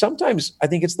 And sometimes I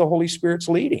think it's the Holy Spirit's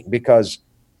leading, because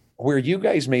where you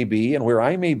guys may be and where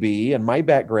I may be and my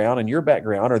background and your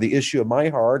background, or the issue of my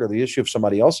heart or the issue of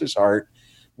somebody else's heart,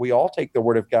 we all take the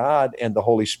Word of God and the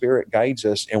Holy Spirit guides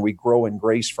us, and we grow in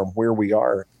grace from where we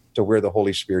are to where the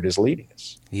Holy Spirit is leading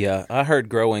us. Yeah, I heard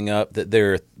growing up that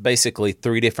there are basically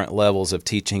 3 different levels of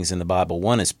teachings in the Bible.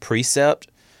 One is precept.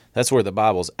 That's where the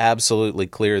Bible's absolutely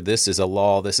clear. This is a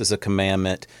law. This is a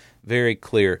commandment. Very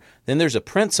clear. Then there's a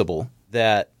principle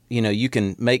that, you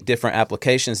can make different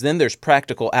applications. Then there's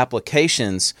practical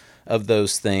applications of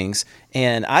those things.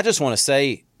 And I just want to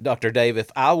say, Dr. Dave,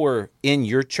 if I were in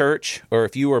your church, or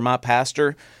if you were my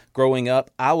pastor growing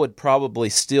up, I would probably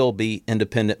still be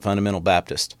Independent Fundamental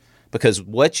Baptist, because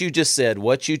what you just said,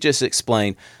 what you just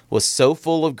explained, was so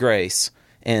full of grace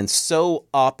and so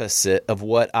opposite of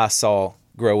what I saw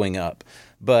growing up.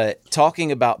 But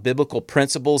talking about biblical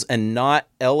principles and not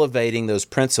elevating those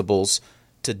principles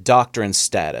to doctrine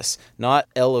status, not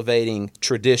elevating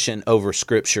tradition over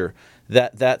Scripture,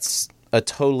 that's a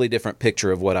totally different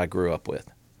picture of what I grew up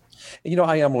with.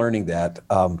 I am learning that.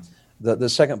 The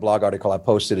second blog article I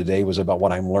posted today was about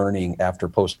what I'm learning after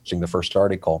posting the first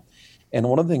article. And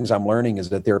one of the things I'm learning is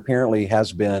that there apparently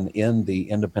has been in the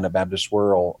Independent Baptist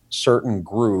world certain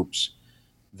groups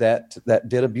that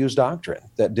did abuse doctrine,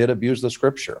 that did abuse the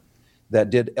Scripture, that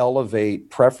did elevate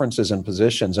preferences and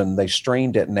positions, and they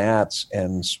strained at gnats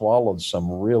and swallowed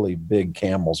some really big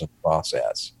camels in the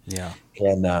process. Yeah.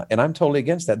 And I'm totally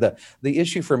against that. The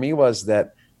issue for me was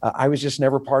that I was just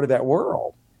never part of that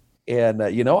world. And,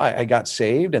 I got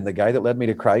saved, and the guy that led me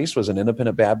to Christ was an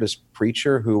independent Baptist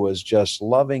preacher who was just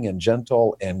loving and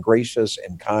gentle and gracious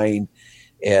and kind.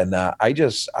 And I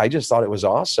just thought it was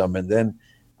awesome. And then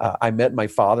I met my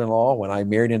father-in-law when I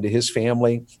married into his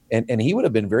family, and he would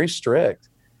have been very strict.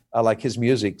 Like his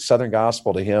music, Southern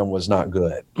gospel to him was not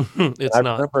good. It's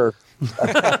not. Remember,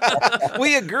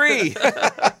 We agree.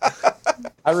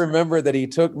 I remember that he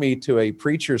took me to a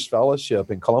preacher's fellowship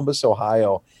in Columbus,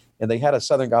 Ohio, and they had a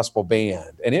Southern gospel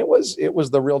band, and it was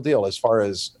the real deal as far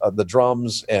as the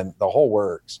drums and the whole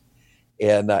works.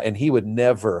 And he would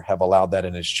never have allowed that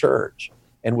in his church,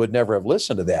 and would never have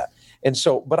listened to that. And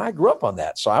so, but I grew up on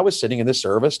that. So I was sitting in the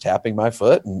service, tapping my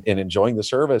foot and enjoying the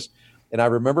service. And I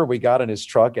remember we got in his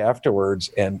truck afterwards,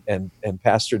 and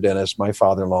Pastor Dennis, my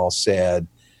father-in-law, said,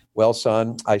 "Well,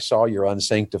 son, I saw your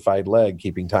unsanctified leg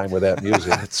keeping time with that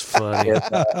music." That's funny.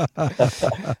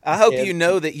 I hope you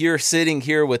know that you're sitting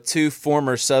here with two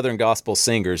former Southern gospel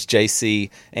singers, JC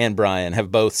and Brian,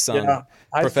 have both sung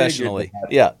professionally.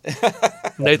 Yeah.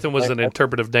 Nathan was an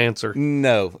interpretive dancer.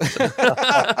 No.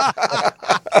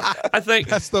 I think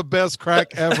That's the best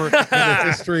crack ever in the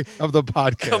history of the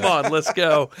podcast. Come on, let's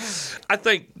go. I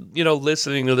think,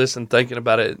 listening to this and thinking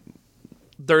about it,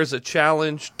 there's a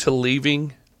challenge to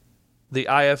leaving the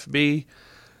IFB.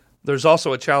 There's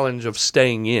also a challenge of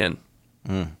staying in.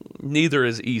 Neither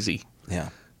is easy. Yeah.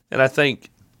 And I think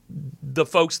the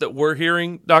folks that we're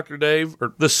hearing, Dr. Dave,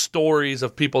 are the stories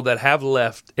of people that have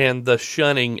left and the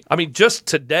shunning. I mean, just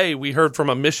today we heard from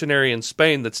a missionary in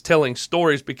Spain that's telling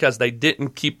stories because they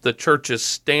didn't keep the church's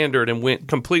standard and went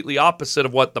completely opposite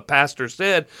of what the pastor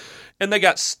said. And they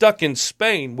got stuck in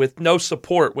Spain with no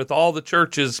support, with all the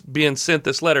churches being sent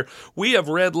this letter. We have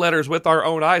read letters with our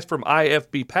own eyes from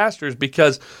IFB pastors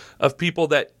because of people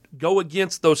that go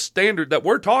against those standards that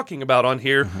we're talking about on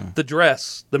here, the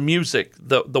dress, the music,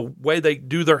 the way they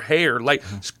do their hair, like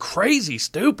it's crazy,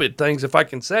 stupid things, if I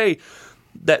can say,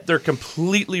 that they're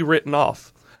completely written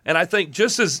off. And I think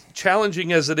just as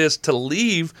challenging as it is to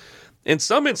leave, in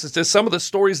some instances, some of the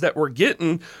stories that we're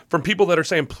getting from people that are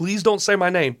saying, please don't say my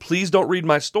name, please don't read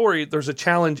my story, there's a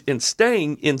challenge in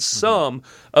staying in some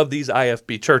of these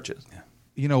IFB churches.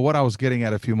 You know, what I was getting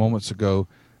at a few moments ago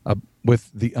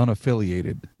with the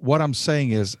unaffiliated, what I'm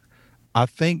saying is I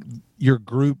think you're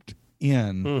grouped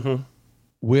in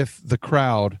with the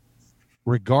crowd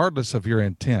regardless of your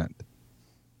intent.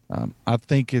 I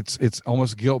think it's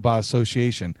almost guilt by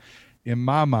association. In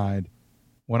my mind,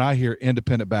 when I hear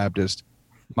independent Baptist,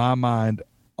 my mind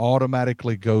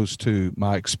automatically goes to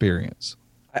my experience.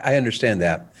 I understand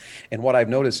that. And what I've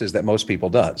noticed is that most people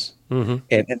does. And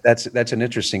that's an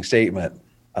interesting statement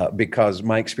because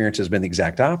my experience has been the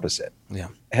exact opposite. Yeah.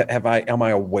 Am I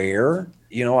aware?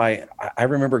 You know, I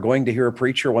remember going to hear a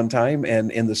preacher one time,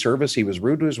 and in the service, he was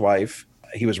rude to his wife.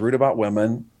 He was rude about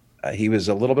women. He was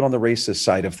a little bit on the racist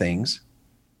side of things,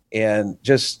 and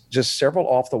just several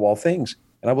off the wall things.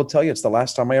 And I will tell you, it's the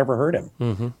last time I ever heard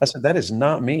him. I said, that is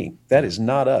not me. That is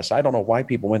not us. I don't know why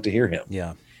people went to hear him.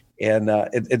 Yeah. And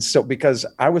it's so because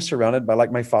I was surrounded by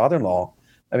like my father-in-law.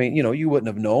 I mean, you know, you wouldn't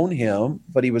have known him,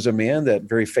 but he was a man that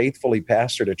very faithfully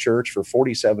pastored a church for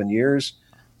 47 years,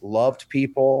 loved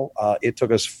people. It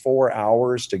took us 4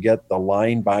 hours to get the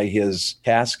line by his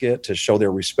casket to show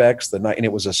their respects the night, and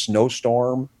it was a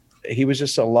snowstorm. He was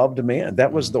just a loved man.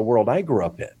 That was the world I grew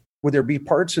up in. Would there be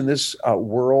parts in this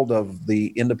world of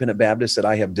the independent Baptist that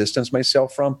I have distanced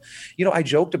myself from? You know, I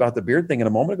joked about the beard thing a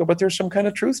moment ago, but there's some kind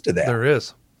of truth to that. There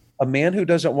is. A man who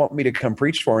doesn't want me to come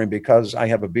preach for him because I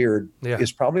have a beard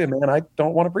is probably a man I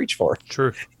don't want to preach for.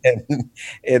 True.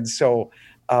 And so,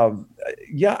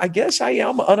 I guess I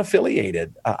am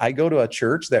unaffiliated. I go to a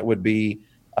church that would be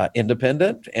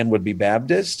independent and would be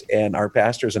Baptist, and our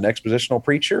pastor is an expositional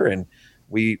preacher, and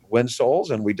we win souls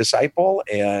and we disciple,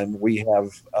 and we have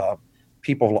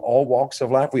people of all walks of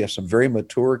life. We have some very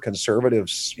mature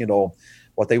conservatives, you know,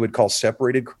 what they would call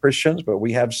separated Christians, but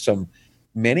we have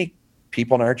many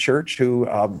people in our church who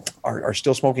are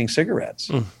still smoking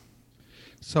cigarettes.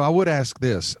 So I would ask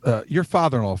this. Your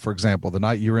father-in-law, for example, the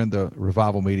night you were in the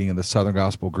revival meeting and the Southern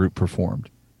Gospel group performed,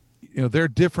 you know, there are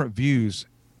different views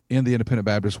in the independent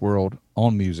Baptist world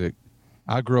on music.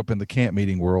 I grew up in the camp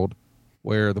meeting world,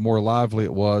 where the more lively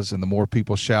it was and the more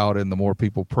people shouted and the more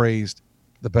people praised,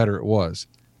 the better it was.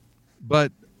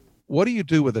 But what do you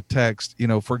do with a text, you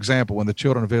know, for example, when the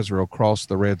children of Israel crossed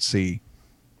the Red Sea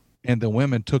and the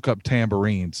women took up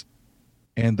tambourines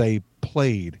and they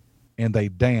played and they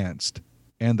danced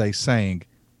and they sang,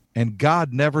 and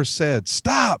God never said,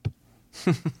 "Stop,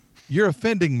 you're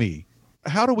offending me."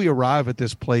 How do we arrive at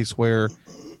this place where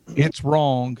it's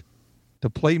wrong to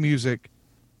play music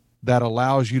that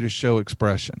allows you to show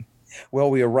expression? Well,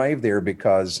 we arrive there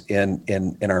because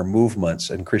in our movements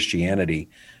in Christianity,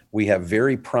 we have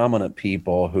very prominent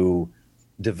people who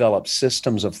develop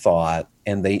systems of thought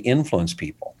and they influence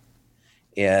people.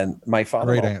 And my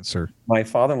Great answer. My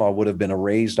father-in-law would have been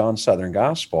raised on Southern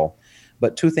gospel,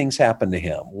 but two things happened to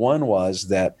him. One was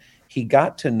that he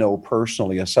got to know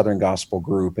personally a Southern gospel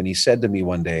group, and he said to me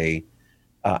one day,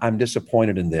 "I'm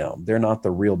disappointed in them. They're not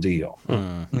the real deal."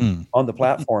 On the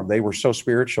platform, they were so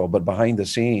spiritual, but behind the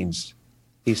scenes,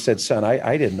 he said, "Son,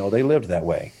 I didn't know they lived that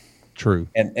way." True.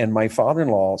 And my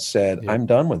father-in-law said, "I'm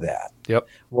done with that." Yep.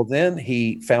 Well, then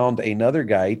he found another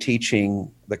guy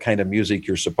teaching the kind of music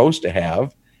you're supposed to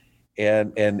have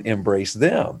and embrace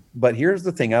them. But here's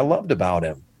the thing I loved about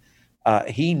him.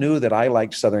 He knew that I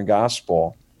liked Southern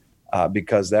gospel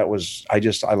because I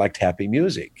liked happy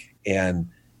music. And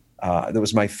that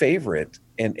was my favorite.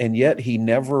 And yet he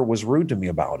never was rude to me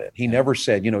about it. He never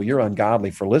said, "You're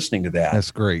ungodly for listening to that."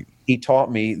 That's great. He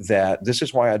taught me that this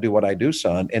is why I do what I do,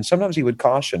 son. And sometimes he would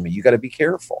caution me, "You got to be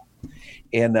careful."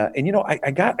 And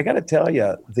I got to tell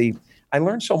you, I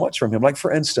learned so much from him. Like,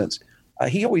 for instance,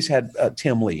 he always had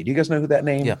Tim Lee. Do you guys know who that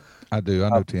name? Yeah, I do. I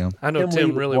know Tim. I know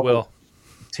Tim really well.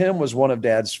 Tim was one of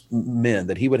Dad's men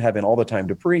that he would have in all the time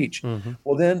to preach. Mm-hmm.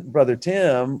 Well, then Brother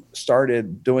Tim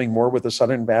started doing more with the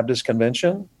Southern Baptist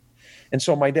Convention. And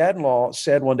so my dad-in-law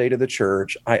said one day to the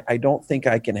church, I don't think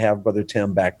I can have Brother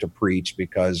Tim back to preach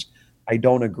because I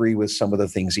don't agree with some of the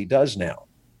things he does now.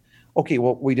 Okay,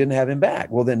 well, we didn't have him back.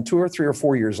 Well, then 2 or 3 or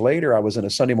 4 years later, I was in a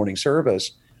Sunday morning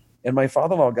service, and my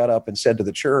father-in-law got up and said to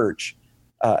the church,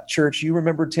 "Church, you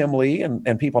remember Tim Lee?"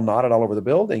 And people nodded all over the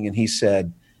building. And he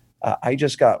said, "I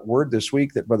just got word this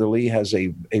week that Brother Lee has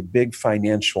a big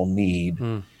financial need,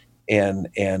 and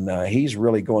he's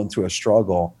really going through a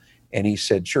struggle." And he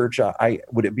said, "Church,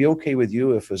 would it be okay with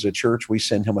you if as a church we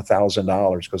send him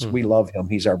 $1,000 because we love him.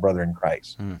 He's our brother in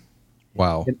Christ."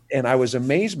 Wow. And I was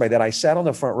amazed by that. I sat on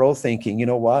the front row thinking, you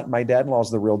know what? My dad-in-law is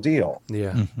the real deal.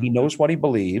 Yeah. He knows what he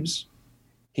believes.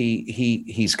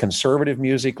 He's conservative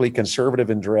musically, conservative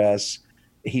in dress.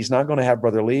 He's not going to have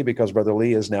Brother Lee because Brother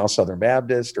Lee is now Southern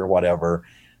Baptist or whatever.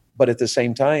 But at the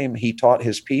same time, he taught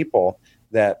his people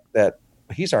that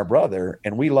he's our brother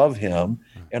and we love him.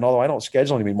 And although I don't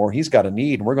schedule him anymore, he's got a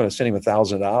need and we're going to send him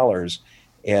 $1,000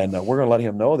 and we're going to let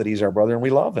him know that he's our brother and we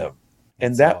love him.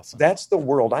 And that's the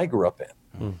world I grew up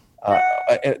in,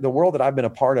 the world that I've been a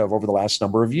part of over the last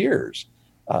number of years.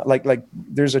 Like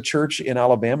there's a church in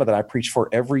Alabama that I preach for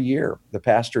every year. The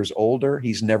pastor's older.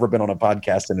 He's never been on a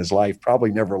podcast in his life,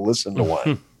 probably never listened to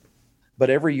one.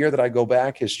 But every year that I go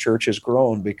back, his church has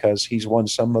grown because he's won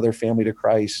some other family to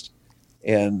Christ.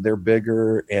 And they're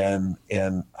bigger, and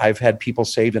I've had people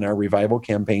saved in our revival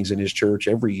campaigns in his church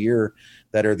every year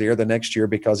that are there the next year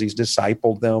because he's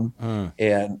discipled them.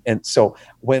 And so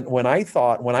when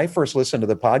I first listened to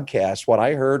the podcast, what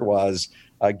I heard was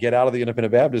get out of the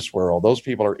independent Baptist world. Those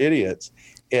people are idiots,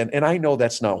 and I know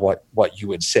that's not what you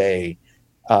would say.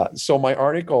 So my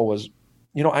article was,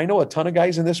 I know a ton of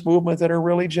guys in this movement that are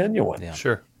really genuine. Yeah.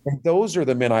 Sure. And those are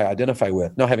the men I identify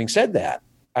with. Now, having said that,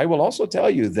 I will also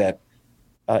tell you that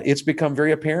it's become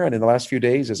very apparent in the last few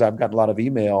days as I've gotten a lot of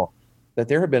email that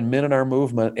there have been men in our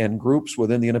movement and groups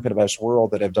within the independent Baptist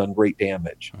world that have done great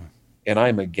damage. And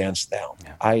I'm against them.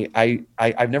 Yeah.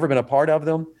 I've never been a part of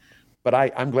them, but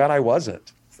I'm glad I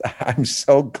wasn't. I'm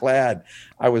so glad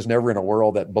I was never in a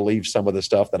world that believed some of the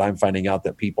stuff that I'm finding out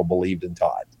that people believed and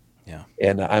taught. Yeah.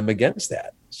 And I'm against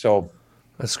that. So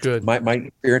that's good. My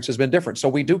experience has been different. So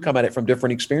we do come at it from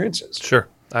different experiences. Sure.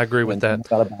 I agree with that.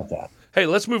 Thought about that. Hey,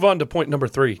 let's move on to point number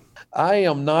 3. I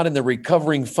am not in the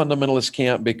recovering fundamentalist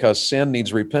camp because sin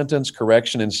needs repentance,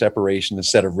 correction, and separation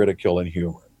instead of ridicule and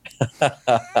humor.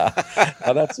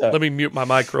 Let me mute my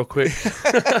mic real quick.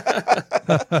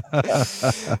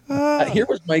 Here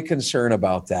was my concern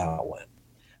about that one.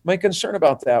 My concern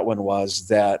about that one was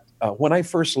that when I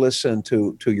first listened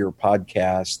to your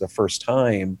podcast the first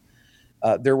time,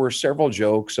 there were several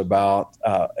jokes about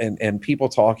and people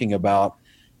talking about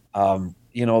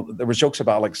there was jokes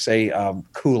about, like, say,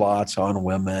 culottes on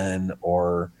women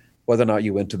or whether or not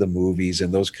you went to the movies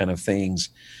and those kind of things.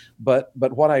 But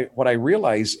what I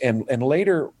realized, and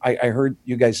later I heard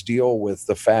you guys deal with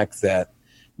the fact that,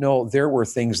 no, there were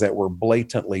things that were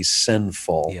blatantly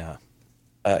sinful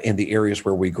in the areas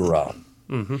where we grew up.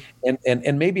 Mm-hmm.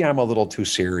 And maybe I'm a little too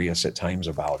serious at times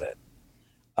about it.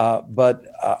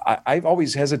 I've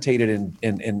always hesitated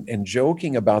in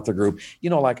joking about the group.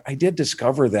 Like I did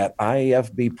discover that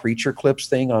IFB Preacher Clips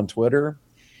thing on Twitter,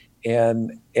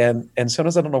 and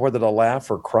sometimes I don't know whether to laugh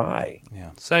or cry.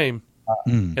 Yeah, same.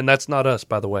 And that's not us,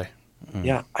 by the way.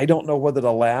 Yeah, I don't know whether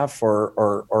to laugh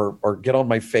or get on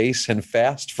my face and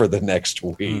fast for the next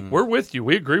week. We're with you.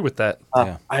 We agree with that.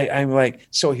 I'm like,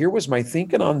 so here was my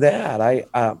thinking on that.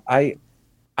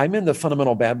 I'm in the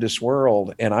fundamental Baptist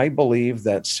world, and I believe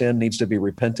that sin needs to be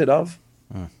repented of.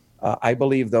 I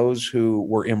believe those who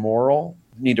were immoral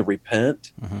need to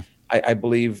repent. I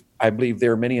believe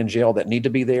there are many in jail that need to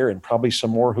be there, and probably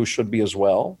some more who should be as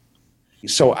well.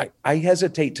 So I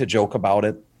hesitate to joke about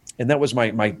it. And that was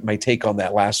my take on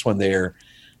that last one there.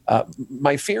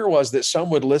 My fear was that some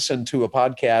would listen to a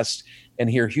podcast and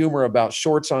hear humor about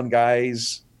shorts on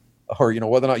guys, or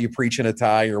whether or not you preach in a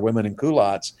tie, or women in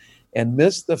culottes, and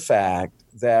miss the fact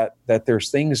that there's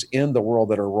things in the world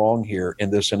that are wrong here in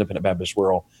this independent Baptist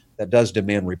world that does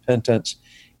demand repentance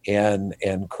and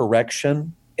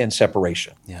correction and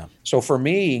separation. Yeah. So for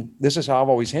me, this is how I've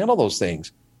always handled those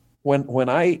things. When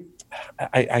I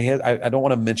don't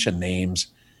want to mention names,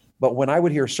 but when I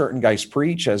would hear certain guys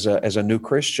preach as a new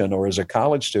Christian or as a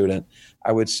college student,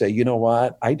 I would say, you know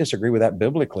what? I disagree with that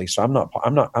biblically, so I'm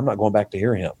not going back to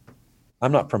hear him.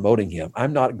 I'm not promoting him.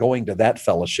 I'm not going to that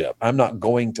fellowship. I'm not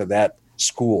going to that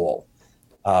school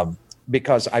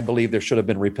because I believe there should have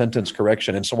been repentance,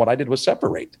 correction. And so what I did was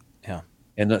separate. Yeah.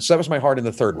 And so that was my heart in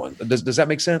the third one. Does that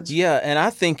make sense? Yeah, and I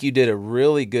think you did a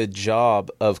really good job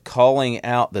of calling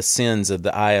out the sins of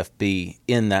the IFB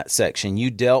in that section. You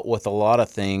dealt with a lot of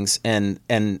things, and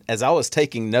as I was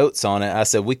taking notes on it, I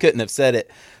said we couldn't have said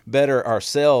it better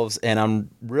ourselves, and I'm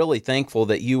really thankful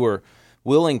that you were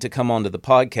willing to come onto the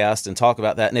podcast and talk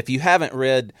about that. And if you haven't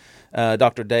read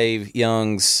Dr. Dave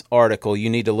Young's article, you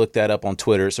need to look that up on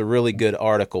Twitter. It's a really good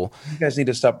article. You guys need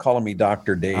to stop calling me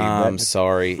Dr. Dave. I'm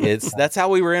sorry. That's how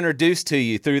we were introduced to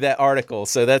you, through that article.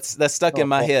 So that's stuck in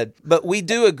my head. But we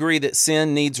do agree that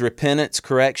sin needs repentance,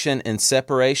 correction, and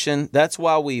separation. That's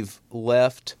why we've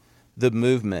left the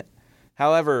movement.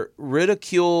 However,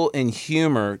 ridicule and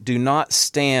humor do not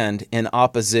stand in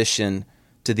opposition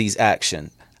to these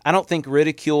actions. I don't think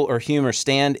ridicule or humor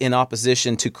stand in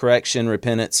opposition to correction,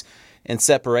 repentance, and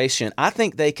separation. I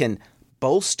think they can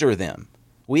bolster them.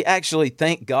 We actually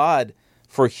thank God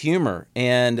for humor,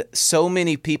 and so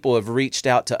many people have reached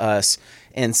out to us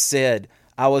and said,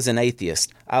 I was an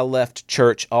atheist. I left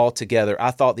church altogether. I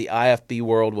thought the IFB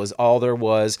world was all there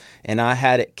was, and I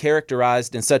had it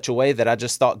characterized in such a way that I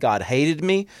just thought God hated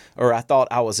me, or I thought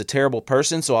I was a terrible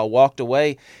person, so I walked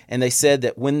away. And they said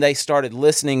that when they started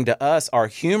listening to us, our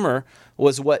humor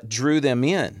was what drew them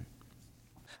in.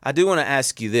 I do want to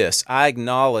ask you this. I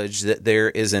acknowledge that there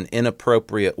is an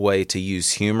inappropriate way to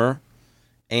use humor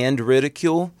and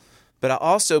ridicule, but I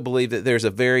also believe that there's a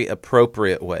very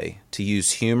appropriate way to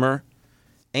use humor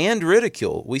and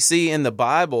ridicule. We see in the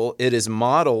Bible, it is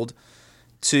modeled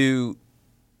to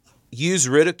use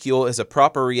ridicule as a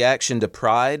proper reaction to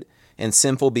pride and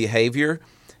sinful behavior.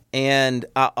 And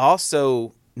I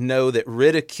also know that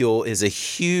ridicule is a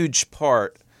huge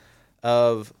part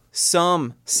of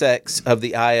some sects of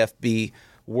the IFB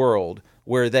world,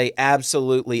 where they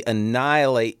absolutely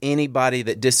annihilate anybody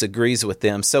that disagrees with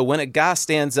them. So when a guy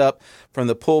stands up from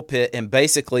the pulpit and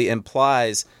basically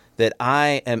implies that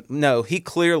he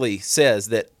clearly says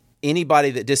that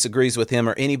anybody that disagrees with him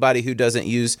or anybody who doesn't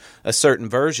use a certain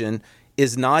version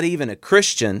is not even a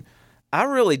Christian, I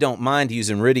really don't mind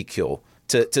using ridicule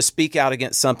to speak out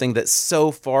against something that's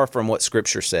so far from what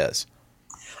Scripture says.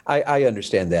 I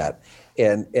understand that.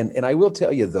 And I will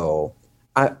tell you, though,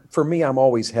 for me, I'm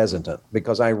always hesitant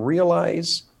because I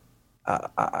realize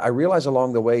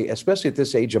along the way, especially at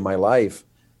this age of my life,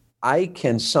 I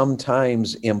can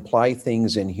sometimes imply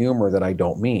things in humor that I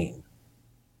don't mean.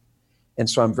 And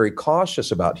so I'm very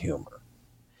cautious about humor.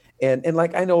 And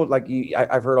like, I know, like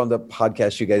I've heard on the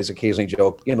podcast, you guys occasionally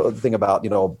joke, the thing about,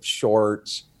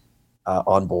 shorts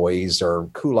on boys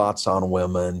or culottes on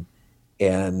women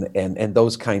and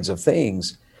those kinds of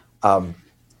things.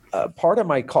 Part of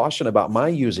my caution about my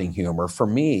using humor for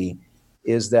me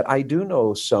is that I do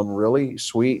know some really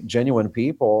sweet, genuine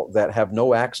people that have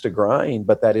no axe to grind,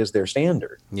 but that is their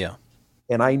standard. Yeah.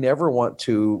 And I never want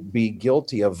to be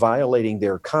guilty of violating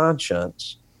their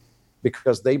conscience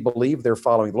because they believe they're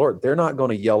following the Lord. They're not going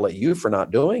to yell at you for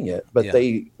not doing it, but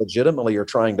they legitimately are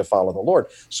trying to follow the Lord.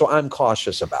 So I'm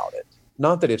cautious about it.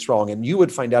 Not that it's wrong. And you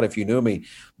would find out if you knew me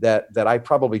that I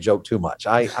probably joke too much.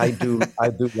 I do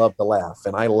love to laugh,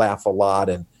 and I laugh a lot,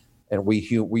 and we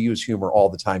use humor all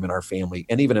the time in our family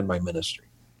and even in my ministry.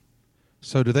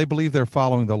 So do they believe they're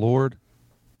following the Lord?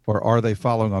 or are they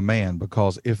following a man?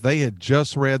 Because if they had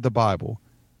just read the Bible,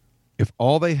 if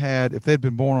they'd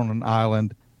been born on an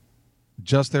island,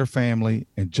 just their family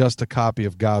and just a copy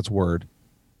of God's word,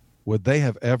 would they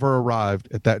have ever arrived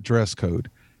at that dress code?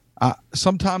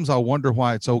 Sometimes I wonder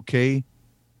why it's okay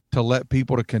to let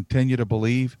people to continue to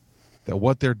believe that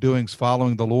what they're doing is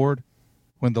following the Lord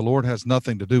when the Lord has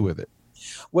nothing to do with it.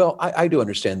 Well, I do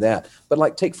understand that. But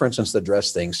like, take, for instance, the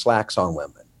dress thing, slacks on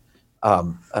women.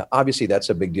 Obviously, that's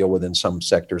a big deal within some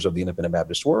sectors of the independent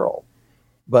Baptist world.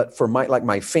 But for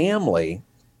my family,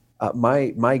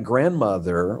 my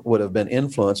grandmother would have been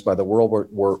influenced by the World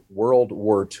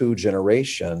War II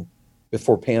generation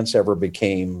before pants ever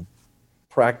became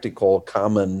practical,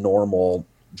 common, normal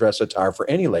dress attire for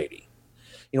any lady.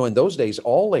 In those days,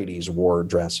 all ladies wore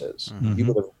dresses. Mm-hmm. You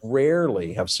would have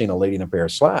rarely have seen a lady in a pair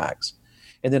of slacks.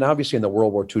 And then obviously in the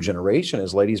World War II generation,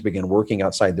 as ladies began working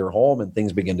outside their home and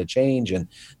things began to change and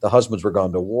the husbands were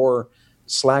gone to war,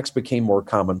 slacks became more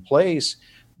commonplace.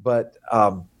 But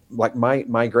like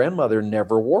my grandmother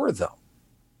never wore them.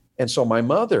 And so my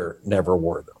mother never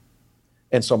wore them.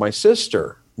 And so my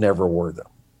sister never wore them.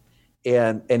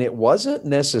 And it wasn't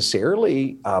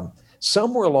necessarily,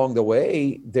 somewhere along the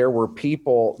way, there were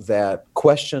people that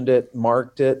questioned it,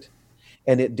 marked it,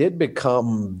 and it did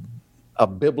become a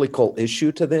biblical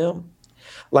issue to them.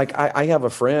 Like I have a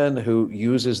friend who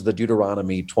uses the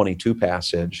Deuteronomy 22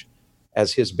 passage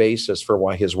as his basis for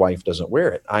why his wife doesn't wear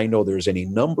it. I know there's any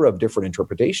number of different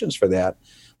interpretations for that,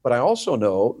 but I also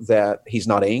know that he's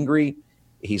not angry,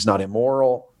 he's not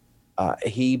immoral,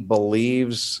 he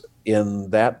believes in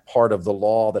that part of the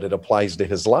law that it applies to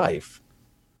his life.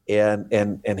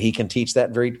 And he can teach that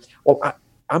very well.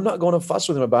 I'm not going to fuss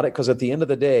with him about it because at the end of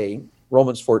the day,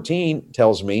 Romans 14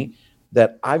 tells me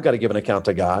that I've got to give an account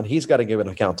to God. He's got to give an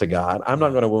account to God. I'm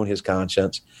not going to wound his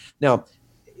conscience. Now,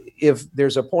 if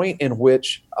there's a point in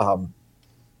which,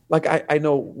 like I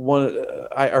know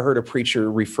I heard a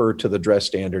preacher refer to the dress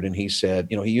standard, and he said,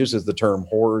 he uses the term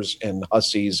whores and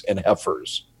hussies and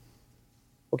heifers.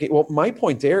 Okay, well, my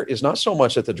point there is not so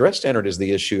much that the dress standard is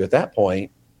the issue at that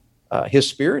point. His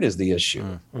spirit is the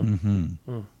issue.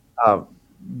 Mm-hmm.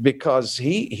 Because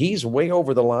he's way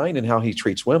over the line in how he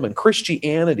treats women.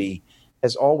 Christianity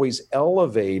has always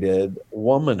elevated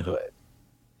womanhood.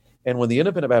 And when the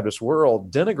independent Baptist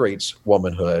world denigrates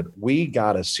womanhood, we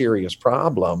got a serious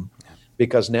problem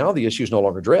because now the issue is no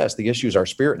longer dress. The issue is our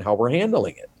spirit and how we're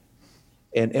handling it.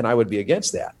 And I would be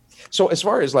against that. So as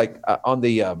far as on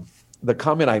the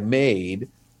comment I made,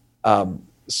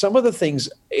 some of the things,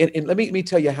 and let me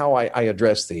tell you how I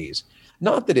address these.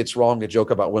 Not that it's wrong to joke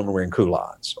about women wearing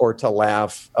culottes or to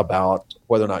laugh about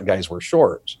whether or not guys wear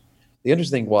shorts. The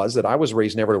interesting thing was that I was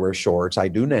raised never to wear shorts. I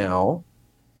do now,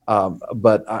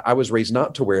 but I was raised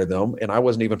not to wear them, and I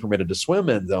wasn't even permitted to swim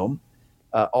in them.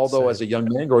 Although as a young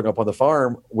man growing up on the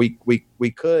farm, we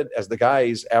could, as the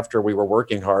guys, after we were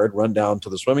working hard, run down to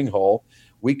the swimming hole.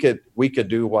 We could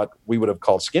do what we would have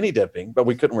called skinny dipping, but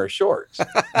we couldn't wear shorts.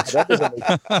 That doesn't make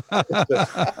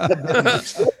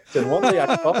sense. And one day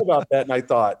I thought about that and I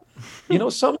thought,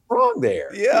 something's wrong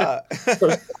there. Yeah.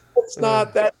 That's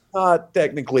not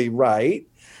technically right.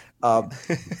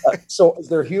 So is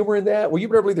there humor in that? Well, you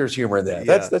better believe there's humor in that.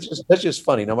 Yeah. That's just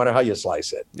funny, no matter how you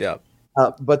slice it. Yeah.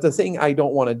 But the thing I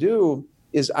don't want to do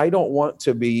is I don't want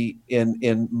to be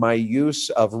in my use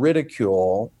of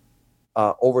ridicule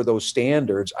over those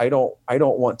standards. I don't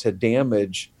want to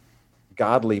damage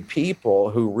godly people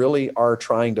who really are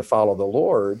trying to follow the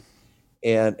Lord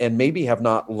and maybe have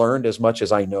not learned as much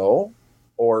as I know,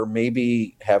 or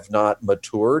maybe have not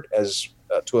matured as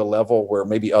to a level where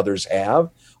maybe others have,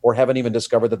 or haven't even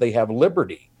discovered that they have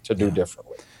liberty to do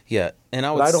differently. Yeah. And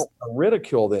I don't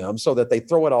ridicule them so that they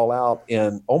throw it all out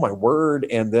in, oh my word,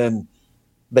 and then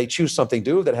they choose something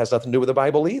to do that has nothing to do with the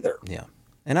Bible either. Yeah.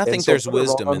 And I think there's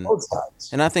wisdom in both sides.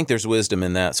 And I think there's wisdom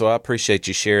in that. So I appreciate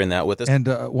you sharing that with us. And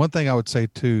one thing I would say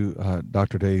too,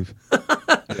 Dr. Dave.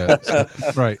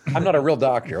 Right. I'm not a real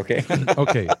doctor. Okay.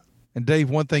 Okay. And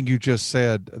Dave, one thing you just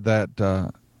said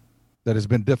that has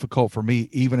been difficult for me,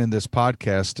 even in this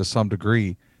podcast to some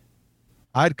degree,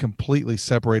 I'd completely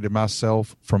separated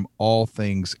myself from all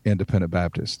things independent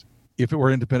Baptist. If it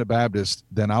were independent Baptist,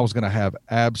 then I was going to have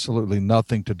absolutely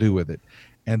nothing to do with it.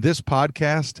 And this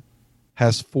podcast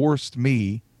has forced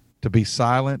me to be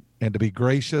silent and to be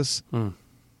gracious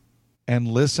and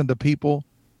listen to people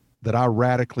that I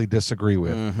radically disagree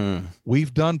with. Mm-hmm.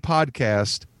 We've done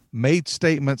podcasts, made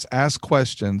statements, asked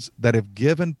questions that have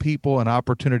given people an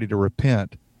opportunity to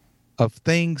repent of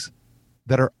things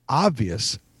that are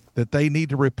obvious that they need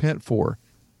to repent for.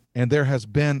 And there has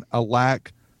been a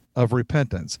lack of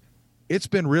repentance. It's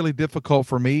been really difficult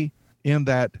for me in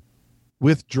that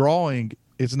withdrawing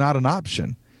is not an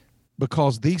option,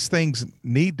 because these things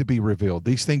need to be revealed.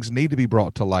 These things need to be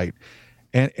brought to light.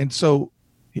 And so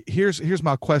here's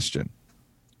my question.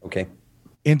 Okay.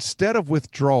 Instead of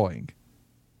withdrawing,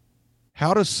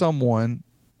 how does someone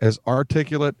as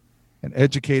articulate and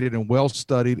educated and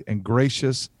well-studied and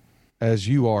gracious as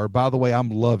you are — by the way, I'm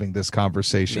loving this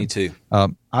conversation. Me too.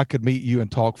 I could meet you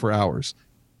and talk for hours.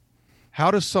 How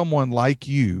does someone like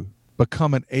you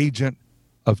become an agent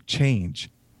of change?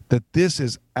 That this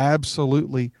is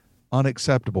absolutely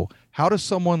unacceptable. How does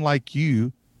someone like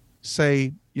you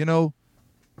say,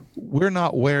 we're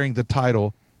not wearing the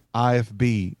title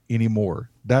IFB anymore?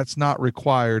 That's not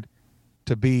required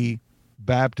to be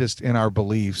Baptist in our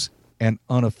beliefs and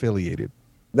unaffiliated.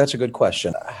 That's a good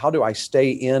question. How do I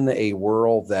stay in a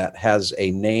world that has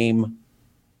a name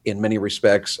in many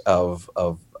respects of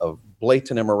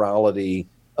blatant immorality,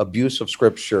 abuse of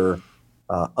Scripture,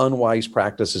 unwise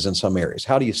practices in some areas?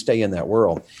 How do you stay in that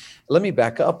world? Let me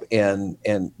back up and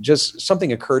just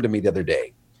something occurred to me the other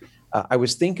day. I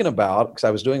was thinking about, because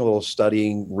I was doing a little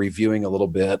studying, reviewing a little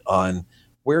bit on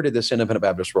where did this independent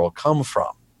Baptist world come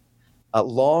from?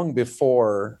 Long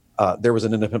before there was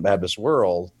an independent Baptist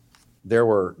world, there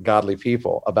were godly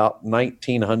people. About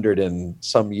 1900 and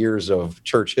some years of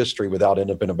church history without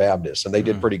independent Baptists, and they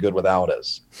did pretty good without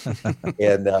us.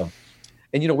 And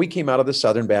we came out of the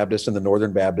Southern Baptist and the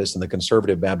Northern Baptist and the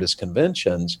Conservative Baptist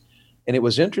conventions. And it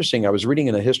was interesting. I was reading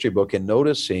in a history book and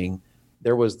noticing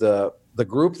there was the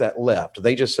group that left.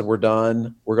 They just said, we're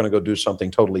done. We're going to go do something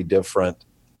totally different.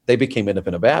 They became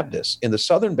independent Baptists. In the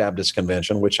Southern Baptist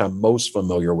Convention, which I'm most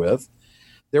familiar with,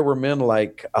 there were men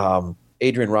like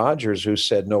Adrian Rogers who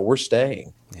said, no, we're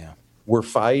staying. Yeah. We're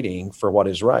fighting for what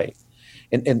is right.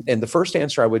 And the first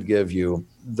answer I would give you,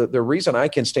 the reason I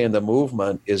can stay in the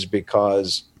movement is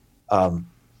because,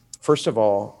 first of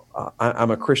all,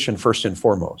 I'm a Christian first and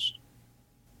foremost.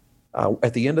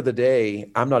 At the end of the day,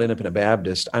 I'm not independent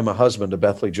Baptist. I'm a husband to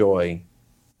Bethany Joy,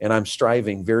 and I'm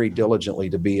striving very diligently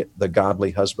to be the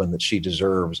godly husband that she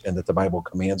deserves and that the Bible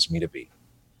commands me to be.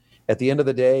 At the end of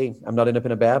the day, I'm not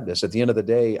independent Baptist. At the end of the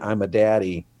day, I'm a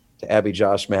daddy to Abby,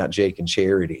 Josh, Matt, Jake, and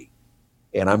Charity.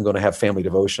 And I'm going to have family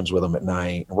devotions with them at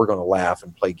night, and we're going to laugh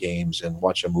and play games and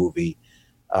watch a movie.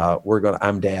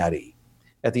 I'm daddy.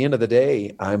 At the end of the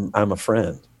day, I'm a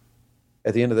friend.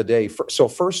 At the end of the day, so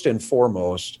first and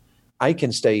foremost, I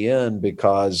can stay in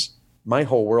because my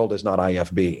whole world is not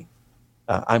IFB.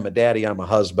 I'm a daddy, I'm a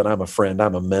husband, I'm a friend,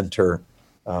 I'm a mentor.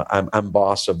 I'm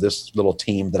boss of this little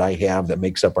team that I have that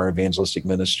makes up our evangelistic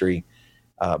ministry.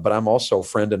 But I'm also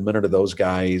friend and mentor to those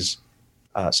guys.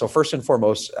 So first and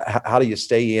foremost, how do you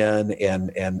stay in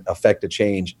and affect a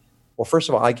change? Well, first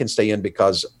of all, I can stay in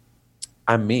because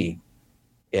I'm me.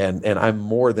 And I'm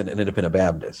more than an independent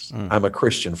Baptist. I'm a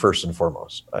Christian first and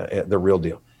foremost, the real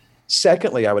deal.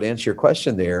 Secondly, I would answer your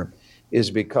question there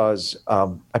is because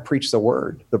I preach the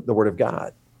word, the word of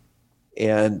God.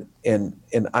 And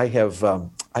I have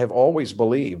always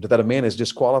believed that a man is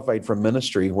disqualified from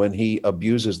ministry when he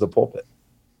abuses the pulpit,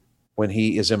 when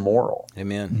he is immoral.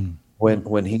 Amen.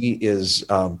 When he is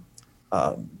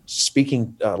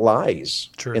speaking lies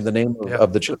in the name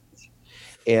of the church.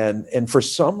 And for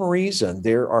some reason,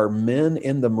 there are men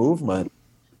in the movement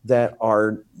that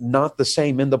are not the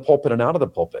same in the pulpit and out of the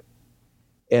pulpit.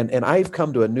 And I've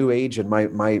come to a new age in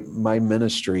my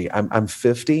ministry. I'm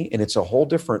 50, and it's a whole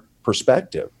different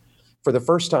perspective. For the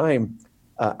first time,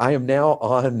 I'm now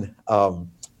on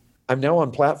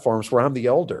platforms where I'm the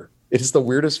elder. It is the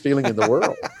weirdest feeling in the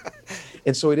world.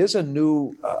 And so it is a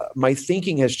new. My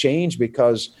thinking has changed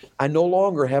because I no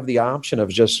longer have the option of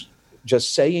just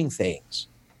saying things,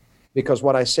 because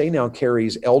what I say now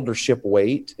carries eldership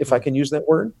weight, if I can use that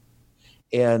word.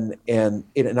 And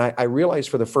I realized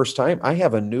for the first time I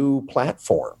have a new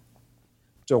platform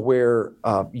to where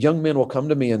young men will come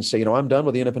to me and say, I'm done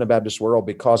with the independent Baptist world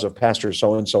because of Pastor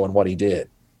so-and-so and what he did.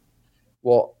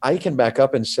 Well, I can back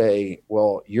up and say,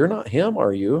 well, you're not him,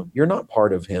 are you? You're not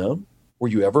part of him. Were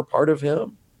you ever part of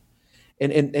him?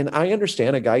 And I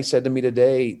understand. A guy said to me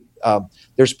today,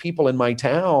 there's people in my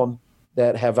town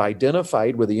that have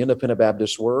identified with the independent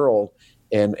Baptist world,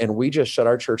 and we just shut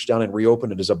our church down and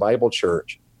reopened it as a Bible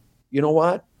church. You know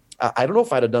what? I don't know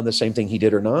if I'd have done the same thing he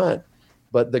did or not,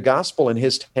 but the gospel in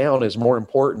his town is more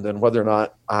important than whether or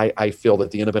not I feel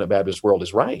that the independent Baptist world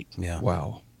is right. Yeah.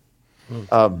 Wow.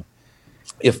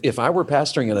 If I were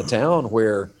pastoring in a town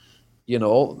where,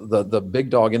 the big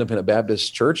dog independent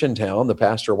Baptist church in town, the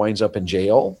pastor winds up in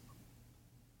jail,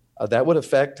 that would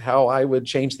affect how I would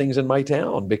change things in my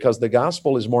town, because the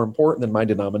gospel is more important than my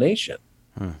denomination.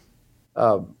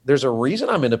 There's a reason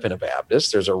I'm independent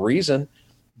Baptist. There's a reason,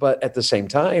 But at the same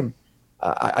time,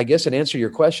 I guess in answer to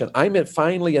your question, I'm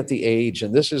finally at the age,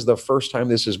 and this is the first time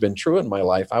this has been true in my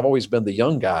life. I've always been the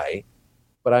young guy,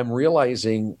 but I'm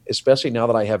realizing, especially now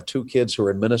that I have 2 kids who are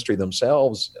in ministry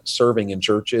themselves, serving in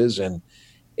churches and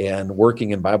working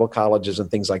in Bible colleges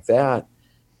and things like that,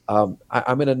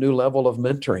 I'm in a new level of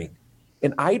mentoring.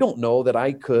 And I don't know that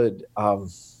I could,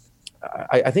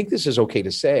 I think this is okay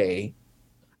to say,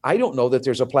 I don't know that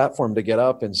there's a platform to get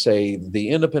up and say the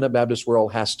independent Baptist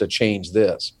world has to change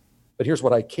this. But here's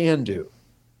what I can do.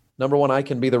 Number 1, I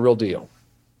can be the real deal.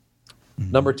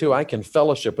 Number 2, I can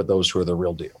fellowship with those who are the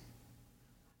real deal.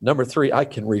 Number 3, I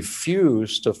can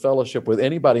refuse to fellowship with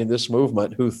anybody in this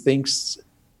movement who thinks,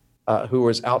 who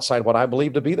is outside what I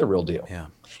believe to be the real deal. Yeah.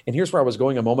 And here's where I was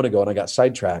going a moment ago, and I got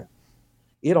sidetracked.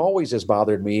 It always has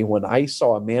bothered me when I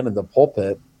saw a man in the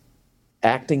pulpit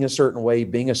acting a certain way,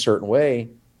 being a certain way,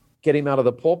 get him out of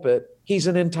the pulpit, he's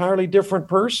an entirely different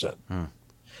person.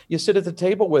 You sit at the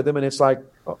table with him, and it's like,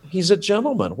 oh, he's a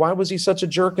gentleman. Why was he such a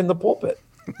jerk in the pulpit?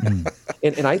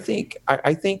 And I think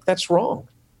that's wrong.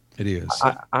 It is.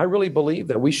 I really believe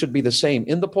that we should be the same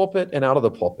in the pulpit and out of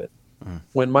the pulpit.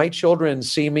 When my children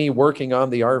see me working on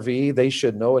the RV, they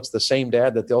should know it's the same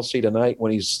dad that they'll see tonight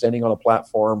when he's standing on a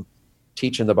platform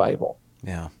teaching the Bible.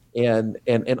 Yeah.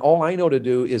 And all I know to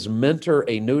do is mentor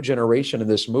a new generation in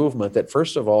this movement that,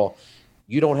 first of all,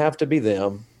 you don't have to be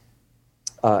them.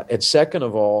 And second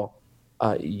of all,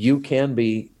 you can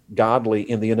be godly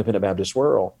in the independent Baptist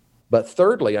world. But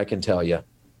thirdly, I can tell you,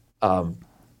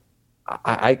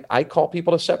 I call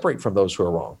people to separate from those who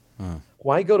are wrong.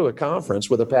 Why go to a conference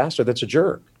with a pastor that's a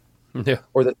jerk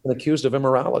or that's been accused of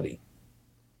immorality?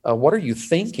 What are you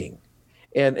thinking?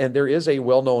 And there is a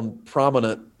well-known,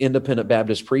 prominent independent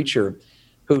Baptist preacher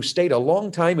who stayed a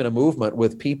long time in a movement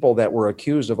with people that were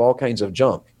accused of all kinds of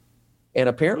junk. And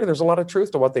apparently there's a lot of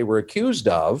truth to what they were accused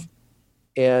of.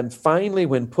 And finally,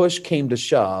 when push came to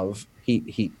shove,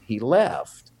 he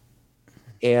left.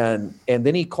 And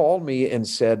then he called me and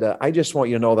said, I just want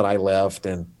you to know that I left.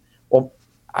 And well,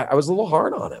 I was a little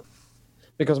hard on him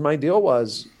because my deal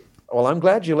was, well, I'm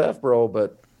glad you left, bro,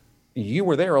 but you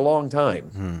were there a long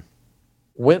time.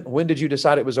 When did you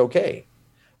decide it was okay?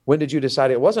 When did you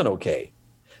decide it wasn't okay?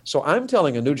 So I'm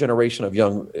telling a new generation of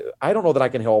I don't know that I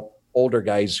can help older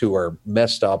guys who are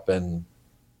messed up and,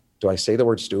 do I say the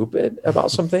word stupid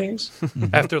about some things?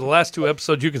 After the last 2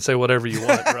 episodes, you can say whatever you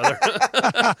want, brother.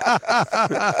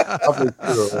 Probably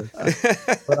true.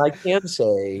 But I can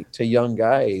say to young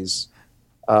guys,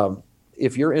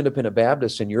 if you're independent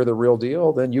Baptist and you're the real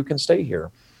deal, then you can stay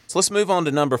here. So let's move on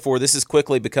to number 4. This is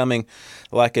quickly becoming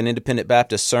like an independent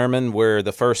Baptist sermon where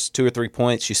the first 2 or 3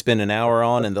 points you spend an hour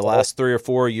on, and the last 3 or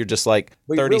 4 you're just like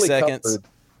 30 seconds.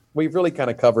 We've really kind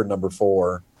of covered number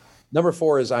 4. Number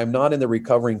 4 is I'm not in the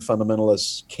recovering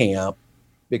fundamentalist camp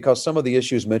because some of the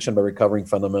issues mentioned by recovering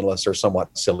fundamentalists are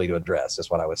somewhat silly to address, is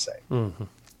what I would say.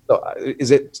 So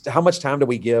how much time do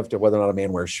we give to whether or not a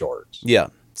man wears shorts? Yeah.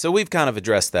 So we've kind of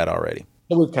addressed that already.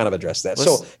 We've kind of addressed that.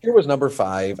 So here was number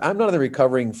 5. I'm not in the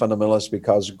recovering fundamentalist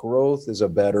because growth is a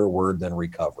better word than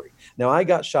recovery. Now, I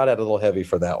got shot at a little heavy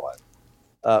for that one.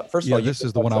 First of all, this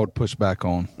is the one I would push back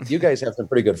on. You guys have some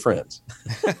pretty good friends.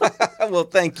 Well,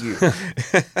 thank you.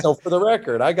 So for the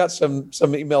record, I got some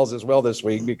emails as well this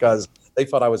week because they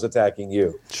thought I was attacking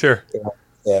you. Sure.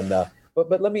 And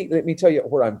but let me tell you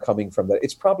where I'm coming from. That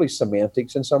it's probably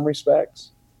semantics in some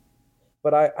respects.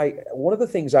 But I one of the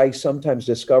things I sometimes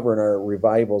discover in our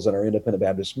revivals and our independent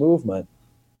Baptist movement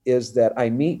is that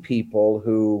I meet people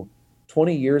who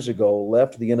 20 years ago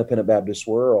left the independent Baptist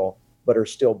world but are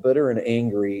still bitter and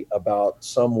angry about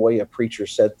some way a preacher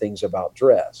said things about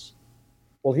dress.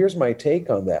 Well, here's my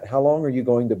take on that. How long are you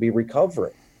going to be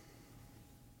recovering?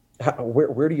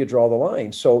 Where do you draw the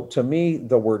line? So to me,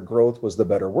 the word growth was the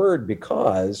better word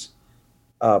because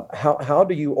how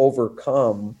do you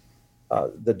overcome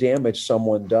the damage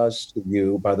someone does to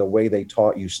you by the way they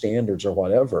taught you standards or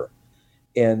whatever?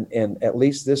 And at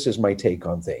least this is my take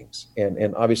on things.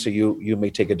 And obviously you may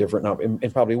take a different,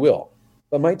 and probably will.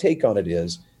 But my take on it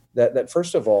is that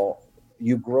first of all,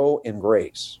 you grow in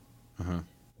grace.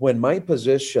 When my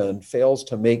position fails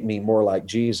to make me more like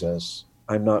Jesus,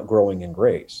 I'm not growing in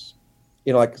grace.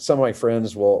 Like some of my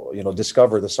friends will,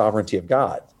 discover the sovereignty of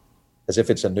God as if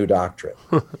it's a new doctrine.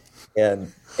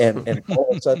 and all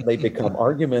of a sudden they become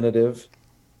argumentative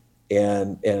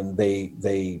and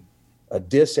they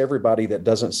diss everybody that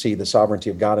doesn't see the sovereignty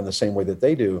of God in the same way that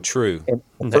they do. True. And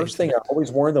the first thing I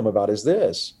always warn them about is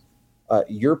this.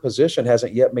 Your position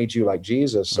hasn't yet made you like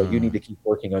Jesus, so you need to keep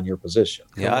working on your position.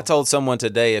 Yeah, I told someone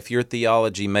today, if your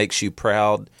theology makes you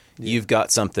proud, you've got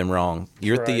something wrong.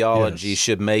 Your theology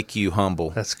should make you humble.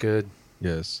 That's good.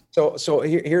 Yes. So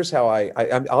here's how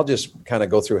I'll just kind of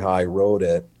go through how I wrote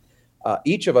it.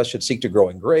 Each of us should seek to grow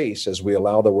in grace as we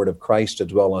allow the word of Christ to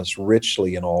dwell on us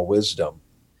richly in all wisdom.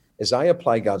 As I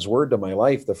apply God's word to my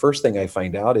life, the first thing I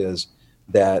find out is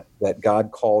that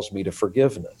God calls me to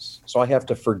forgiveness. So I have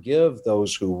to forgive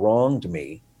those who wronged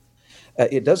me.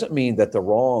 It doesn't mean that the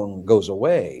wrong goes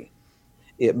away.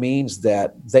 It means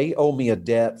that they owe me a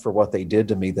debt for what they did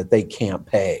to me that they can't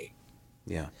pay.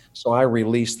 Yeah. So I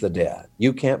release the debt.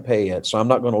 You can't pay it, so I'm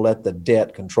not going to let the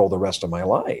debt control the rest of my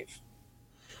life.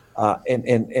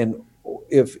 And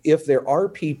if there are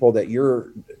people that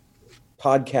your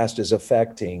podcast is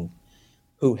affecting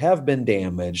who have been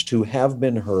damaged, who have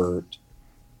been hurt,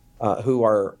 who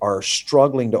are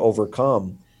struggling to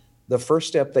overcome, the first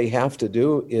step they have to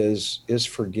do is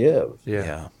forgive.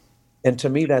 Yeah. And to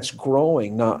me, that's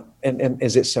growing. Not and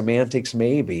is it semantics?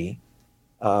 Maybe.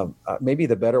 Maybe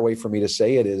the better way for me to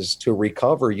say it is to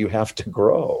recover. You have to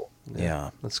grow. Yeah,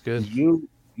 that's good.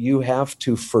 You have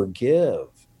to forgive,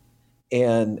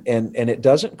 and it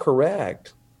doesn't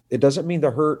correct. It doesn't mean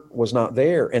the hurt was not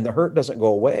there, and the hurt doesn't go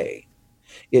away.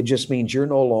 It just means you're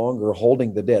no longer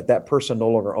holding the debt. That person no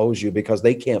longer owes you because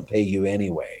they can't pay you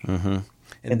anyway. Mm-hmm.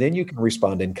 And then you can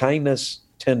respond in kindness,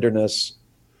 tenderness,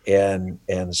 and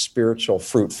spiritual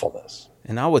fruitfulness.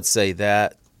 And I would say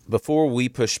that before we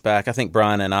push back, I think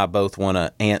Brian and I both want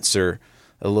to answer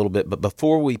a little bit, but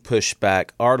before we push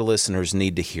back, our listeners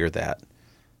need to hear that.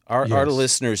 Our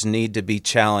listeners need to be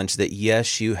challenged that,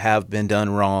 yes, you have been done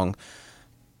wrong,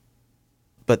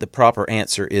 but the proper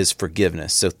answer is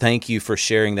forgiveness. So thank you for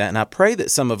sharing that. And I pray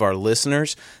that some of our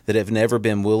listeners that have never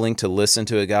been willing to listen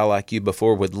to a guy like you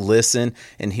before would listen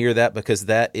and hear that, because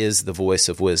that is the voice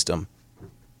of wisdom.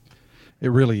 It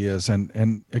really is.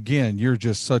 And again, you're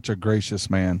just such a gracious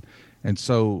man. And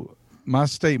so my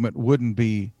statement wouldn't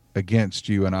be against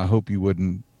you, and I hope you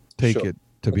wouldn't take it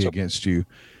to be against you.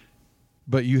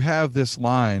 But you have this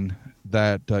line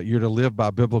that you're to live by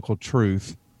biblical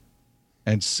truth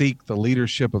and seek the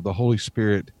leadership of the Holy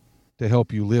Spirit to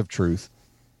help you live truth.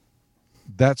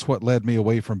 That's what led me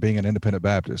away from being an independent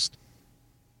Baptist.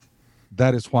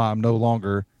 That is why I'm no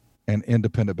longer an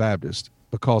independent Baptist,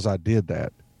 because I did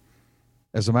that.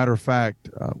 As a matter of fact,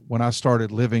 when I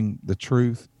started living the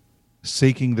truth,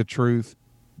 seeking the truth,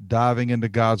 diving into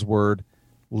God's word,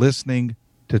 listening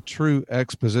to true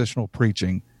expositional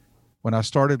preaching, when I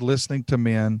started listening to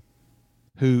men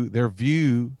who their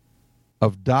view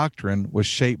of doctrine was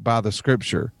shaped by the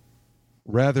scripture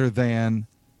rather than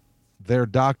their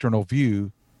doctrinal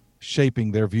view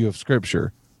shaping their view of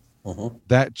scripture,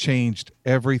 that changed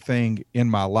everything in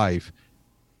my life.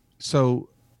 So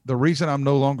the reason I'm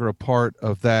no longer a part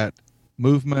of that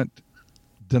movement,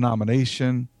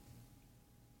 denomination,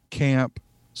 camp,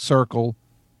 circle,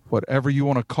 whatever you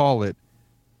want to call it,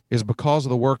 is because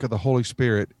of the work of the Holy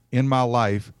Spirit in my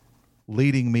life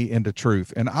leading me into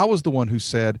truth. And I was the one who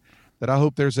said that I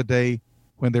hope there's a day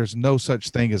when there's no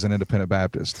such thing as an independent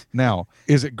Baptist. Now,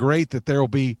 is it great that there will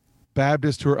be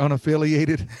Baptists who are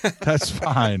unaffiliated? That's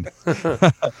fine.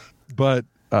 But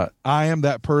I am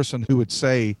that person who would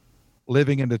say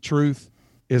living into truth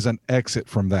is an exit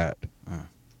from that.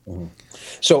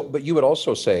 So, but you would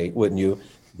also say, wouldn't you,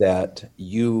 that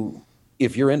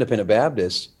if you're independent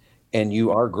Baptist and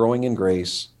you are growing in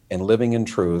grace and living in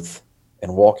truth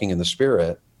and walking in the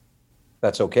Spirit,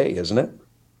 that's okay, isn't it?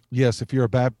 Yes, if you're a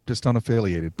Baptist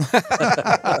unaffiliated.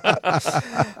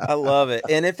 I love it.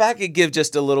 And if I could give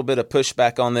just a little bit of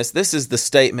pushback on this, this is the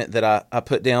statement that I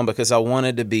put down because I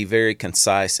wanted to be very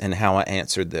concise in how I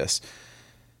answered this.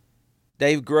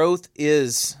 Dave, growth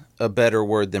is a better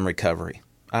word than recovery.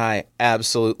 I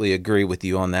absolutely agree with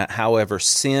you on that. However,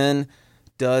 sin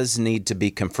does need to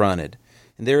be confronted.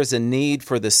 And there is a need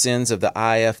for the sins of the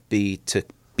IFB to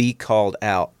be called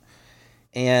out.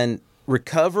 And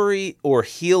recovery or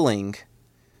healing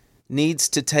needs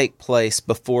to take place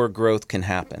before growth can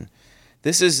happen.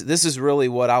 This is really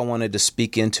what I wanted to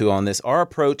speak into on this. Our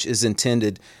approach is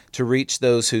intended to reach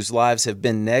those whose lives have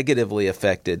been negatively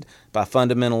affected by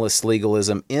fundamentalist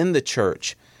legalism in the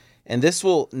church. And this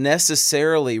will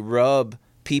necessarily rub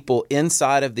people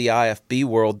inside of the IFB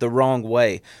world the wrong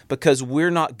way, because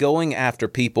we're not going after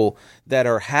people that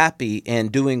are happy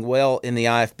and doing well in the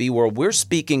IFB world. We're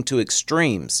speaking to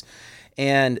extremes.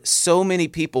 And so many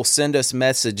people send us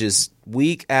messages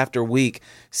week after week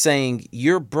saying,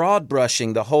 you're broad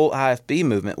brushing the whole IFB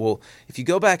movement. Well, if you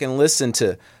go back and listen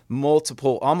to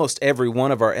almost every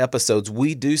one of our episodes,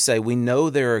 we do say we know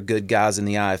there are good guys in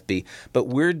the IFB, but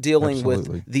we're dealing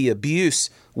with the abuse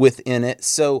within it.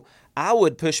 So I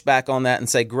would push back on that and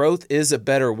say growth is a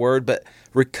better word, but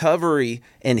recovery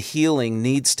and healing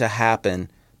needs to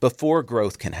happen before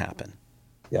growth can happen.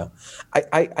 Yeah.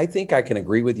 I think I can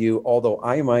agree with you, although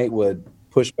I would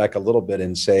push back a little bit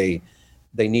and say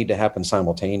they need to happen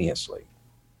simultaneously,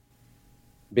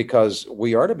 because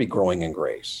we are to be growing in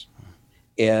grace.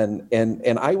 And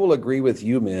I will agree with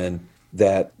you, men,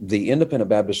 that the independent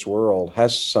Baptist world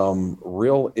has some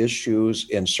real issues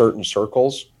in certain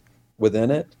circles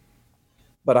within it.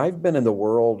 But I've been in the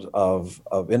world of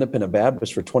independent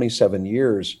Baptists for 27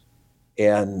 years,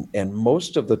 and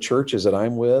most of the churches that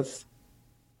I'm with,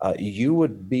 you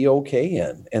would be okay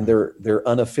in, and they're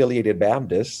unaffiliated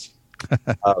Baptists.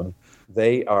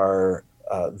 They are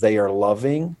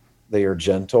loving, they are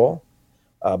gentle.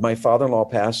 My father-in-law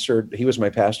pastored; he was my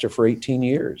pastor for 18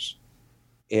 years,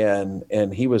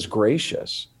 and he was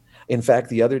gracious. In fact,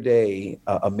 the other day,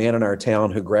 a man in our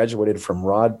town who graduated from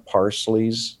Rod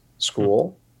Parsley's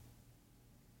school,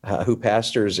 who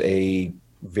pastors a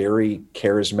very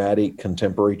charismatic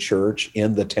contemporary church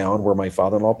in the town where my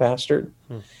father-in-law pastored.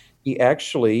 He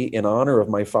actually, in honor of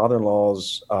my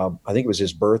father-in-law's, I think it was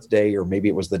his birthday, or maybe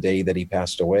it was the day that he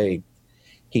passed away,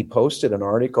 he posted an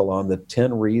article on the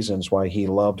 10 reasons why he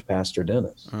loved Pastor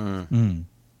Dennis. And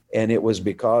it was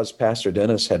because Pastor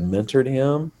Dennis had mentored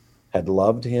him, had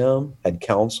loved him, had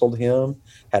counseled him,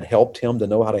 had helped him to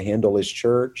know how to handle his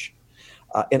church.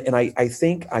 And I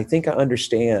think I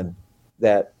understand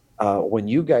that when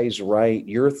you guys write,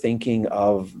 you're thinking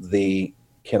of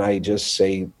can I just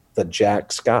say, the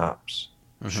Jack Scops.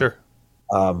 Sure.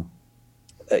 I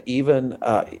went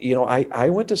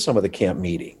to some of the camp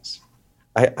meetings.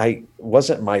 I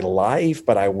wasn't my life,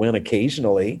 but I went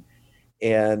occasionally,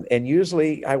 and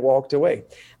usually I walked away.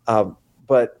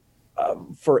 But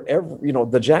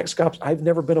the Jack Scops, I've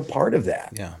never been a part of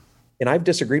that. Yeah. And I've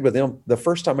disagreed with them. The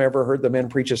first time I ever heard the men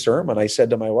preach a sermon, I said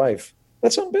to my wife,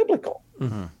 "That's unbiblical."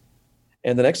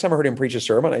 And the next time I heard him preach a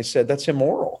sermon, I said, "That's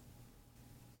immoral."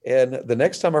 And the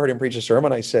next time I heard him preach a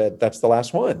sermon, I said, "That's the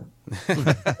last one."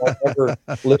 I never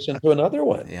listened to another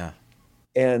one. Yeah.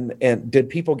 And did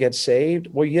people get saved?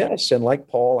 Well, yes. And like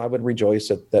Paul, I would rejoice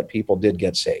that people did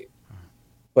get saved.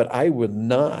 But I would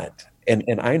not, and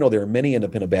I know there are many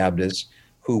independent Baptists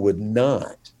who would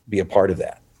not be a part of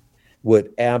that,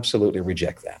 would absolutely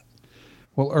reject that.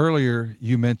 Well, earlier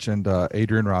you mentioned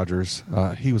Adrian Rogers.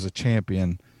 He was a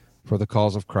champion for the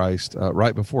cause of Christ.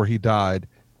 Right before he died,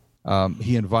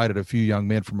 he invited a few young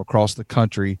men from across the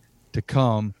country to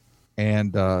come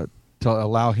and to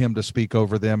allow him to speak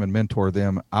over them and mentor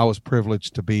them. I was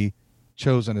privileged to be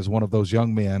chosen as one of those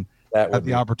young men. Had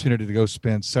the opportunity to go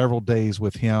spend several days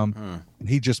with him, and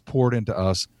he just poured into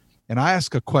us. And I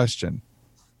asked a question,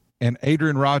 and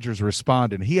Adrian Rogers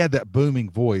responded. He had that booming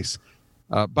voice.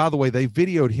 By the way, they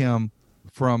videoed him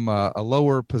from a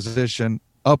lower position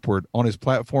upward on his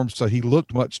platform, so he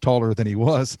looked much taller than he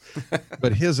was.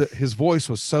 But his voice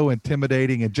was so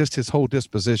intimidating, and just his whole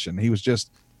disposition. He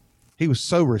was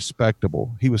so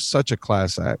respectable. He was such a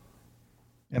class act.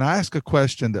 And I asked a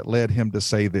question that led him to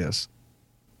say this.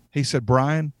 He said,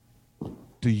 "Brian,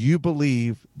 do you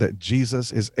believe that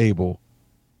Jesus is able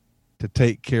to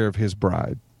take care of his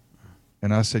bride?"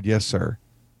 And I said, "Yes, sir."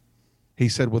 He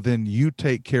said, "Well, then you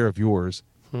take care of yours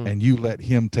and you let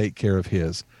him take care of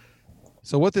his."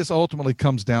 So what this ultimately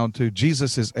comes down to,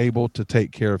 Jesus is able to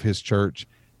take care of his church.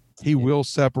 He will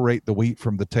separate the wheat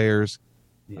from the tares,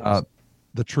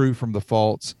 the true from the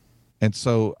false. And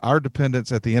so our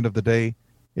dependence at the end of the day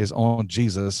is on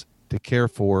Jesus to care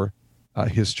for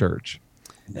his church.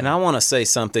 And I want to say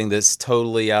something that's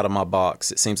totally out of my box.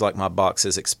 It seems like my box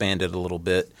has expanded a little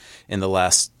bit in the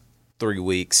last 3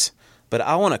 weeks. But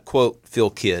I want to quote Phil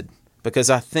Kidd, because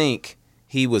I think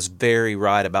he was very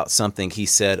right about something he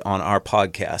said on our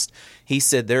podcast. He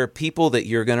said, there are people that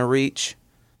you're going to reach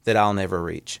that I'll never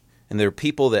reach. And there are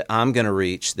people that I'm going to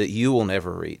reach that you will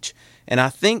never reach. And I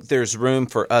think there's room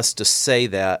for us to say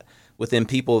that within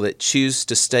people that choose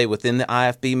to stay within the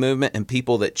IFB movement and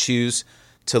people that choose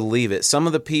to leave it. Some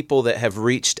of the people that have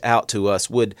reached out to us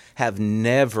would have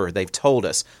never, they've told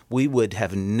us, we would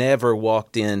have never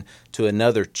walked in to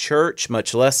another church,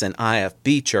 much less an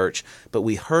IFB church, but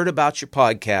we heard about your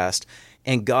podcast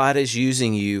and God is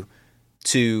using you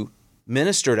to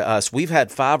minister to us. We've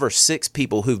had 5 or 6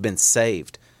 people who've been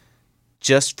saved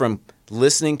just from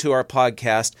listening to our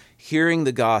podcast, hearing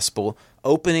the gospel,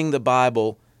 opening the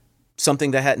Bible,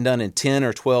 something they hadn't done in 10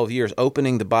 or 12 years,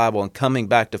 opening the Bible and coming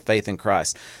back to faith in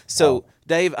Christ. So,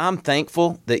 Dave, I'm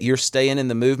thankful that you're staying in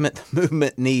the movement. The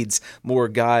movement needs more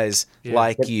guys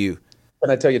like you. Can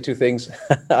I tell you 2 things?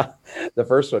 The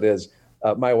first one is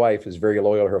my wife is very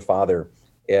loyal to her father,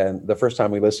 And the first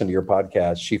time we listened to your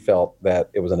podcast, she felt that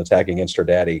it was an attack against her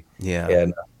daddy. Yeah.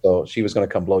 And so she was going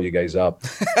to come blow you guys up.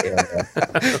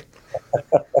 And,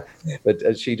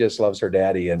 but she just loves her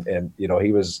daddy. And, you know,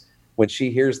 when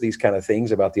she hears these kind of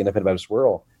things about the Independent Baptist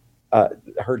world,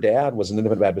 her dad was an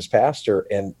Independent Baptist pastor,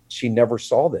 and she never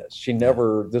saw this.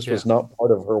 This was not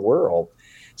part of her world.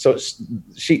 So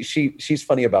she's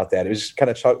funny about that. It was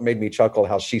kind of made me chuckle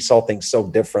how she saw things so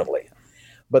differently.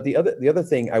 But the other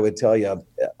thing I would tell you,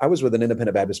 I was with an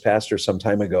Independent Baptist pastor some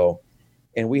time ago,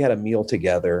 and we had a meal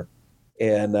together,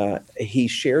 and he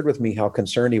shared with me how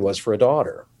concerned he was for a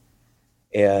daughter,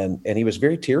 and he was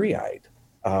very teary-eyed.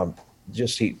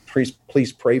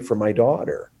 Please pray for my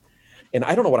daughter. And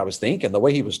I don't know what I was thinking. The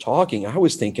way he was talking, I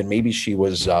was thinking maybe she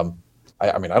was, I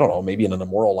don't know, maybe in an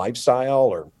immoral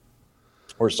lifestyle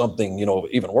or something, you know,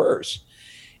 even worse.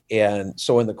 And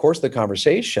so in the course of the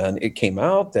conversation, it came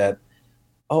out that,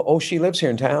 oh, she lives here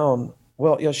in town.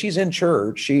 Well, you know, she's in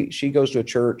church. She goes to a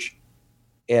church,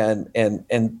 and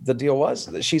the deal was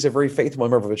that she's a very faithful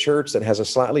member of a church that has a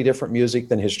slightly different music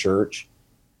than his church,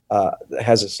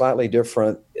 has a slightly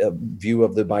different view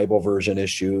of the Bible version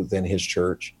issue than his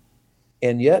church.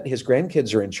 And yet his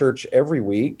grandkids are in church every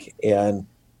week, and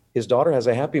his daughter has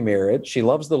a happy marriage. She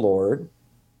loves the Lord.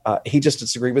 He just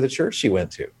disagreed with the church she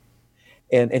went to.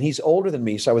 And he's older than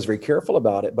me, so I was very careful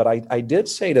about it. But I did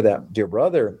say to that dear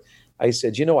brother, I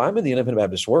said, you know, I'm in the Independent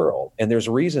Baptist world, and there's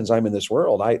reasons I'm in this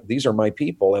world. These are my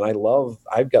people, and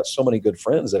I've got so many good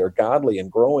friends that are godly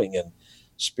and growing and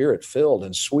spirit-filled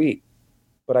and sweet.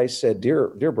 But I said,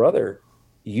 dear brother,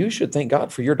 you should thank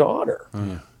God for your daughter.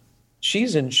 Mm.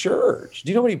 She's in church. Do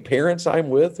you know how many parents I'm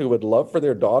with who would love for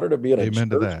their daughter to be in a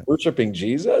church worshiping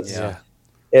Jesus? Yeah.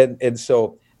 And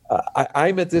so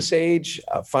I'm at this age,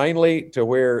 finally, to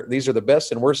where these are the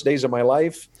best and worst days of my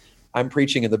life. I'm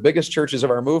preaching in the biggest churches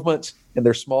of our movement, and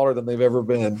they're smaller than they've ever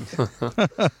been.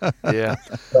 Yeah.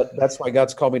 But that's why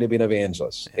God's called me to be an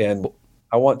evangelist. And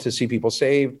I want to see people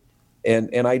saved.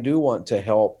 And I do want to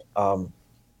help.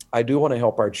 I do want to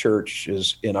help our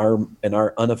churches in our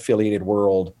unaffiliated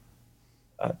world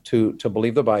to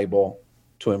believe the Bible,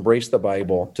 to embrace the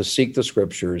Bible, to seek the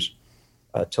scriptures,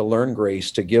 to learn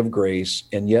grace, to give grace,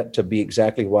 and yet to be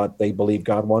exactly what they believe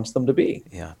God wants them to be.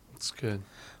 Yeah, that's good.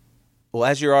 Well,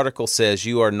 as your article says,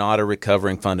 you are not a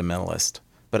recovering fundamentalist.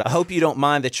 But I hope you don't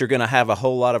mind that you're going to have a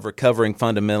whole lot of recovering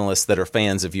fundamentalists that are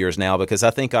fans of yours now, because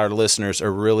I think our listeners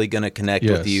are really going to connect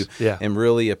with you and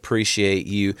really appreciate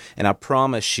you. And I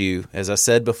promise you, as I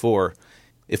said before,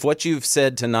 if what you've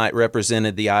said tonight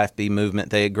represented the IFB movement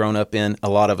they had grown up in, a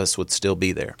lot of us would still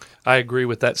be there. I agree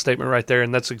with that statement right there,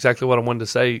 and that's exactly what I wanted to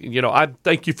say. You know, I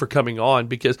thank you for coming on,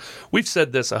 because we've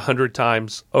said this 100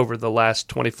 times over the last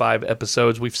 25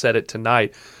 episodes. We've said it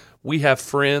tonight. We have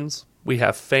friends. We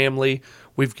have family.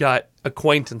 We've got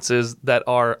acquaintances that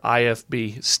are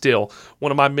IFB still.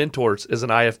 One of my mentors is an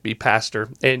IFB pastor,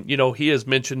 and, you know, he has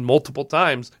mentioned multiple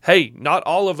times, hey, not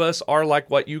all of us are like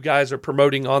what you guys are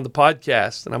promoting on the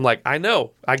podcast. And I'm like, I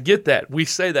know, I get that. We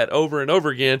say that over and over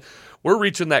again. We're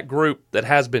reaching that group that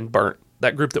has been burnt,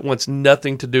 that group that wants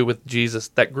nothing to do with Jesus,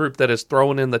 that group that has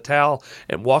thrown in the towel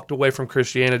and walked away from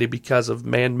Christianity because of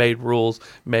man-made rules,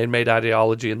 man-made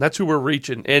ideology, and that's who we're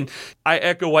reaching. And I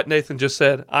echo what Nathan just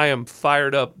said. I am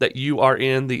fired up that you are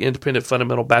in the Independent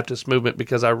Fundamental Baptist movement,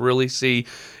 because I really see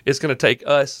it's going to take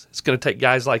us, it's going to take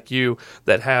guys like you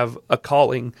that have a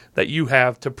calling that you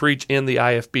have to preach in the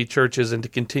IFB churches and to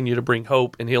continue to bring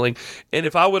hope and healing. And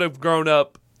if I would have grown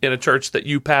up in a church that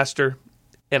you pastor,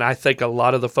 and I think a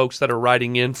lot of the folks that are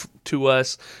writing in to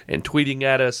us and tweeting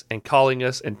at us and calling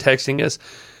us and texting us,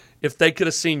 if they could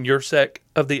have seen your sect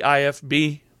of the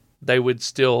IFB, they would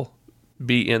still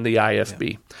be in the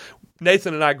IFB. Yeah.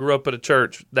 Nathan and I grew up at a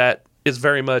church that is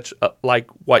very much like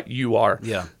what you are.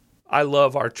 Yeah. I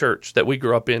love our church that we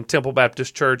grew up in, Temple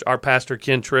Baptist Church. Our pastor,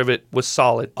 Ken Trivet, was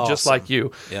solid, just like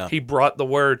you. Yeah. He brought the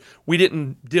word. We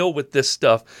didn't deal with this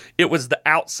stuff. It was the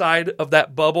outside of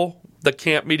that bubble, the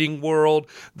camp meeting world,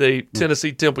 the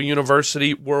Tennessee Temple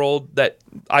University world, that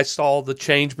I saw the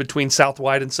change between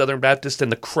Southwide and Southern Baptist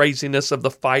and the craziness of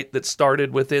the fight that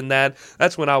started within that.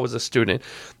 That's when I was a student.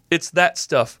 It's that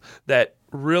stuff that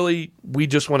really we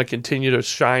just want to continue to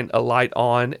shine a light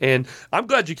on. And I'm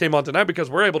glad you came on tonight, because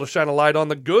we're able to shine a light on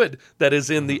the good that is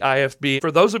in the IFB.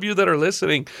 For those of you that are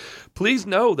listening, please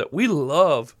know that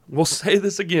we'll say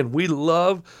this again, we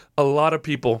love a lot of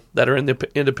people that are in the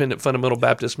Independent Fundamental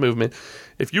Baptist movement.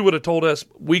 If you would have told us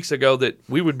weeks ago that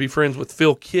we would be friends with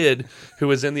Phil Kidd, who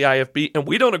is in the IFB, and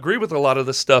we don't agree with a lot of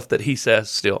the stuff that he says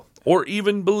still, or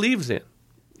even believes in.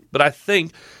 But I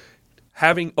think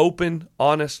having open,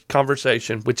 honest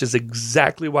conversation, which is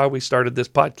exactly why we started this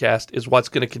podcast, is what's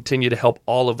going to continue to help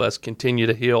all of us continue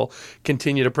to heal,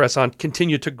 continue to press on,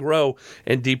 continue to grow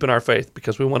and deepen our faith,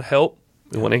 because we want to help,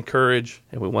 we want to encourage,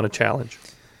 and we want to challenge.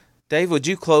 Dave, would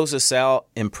you close us out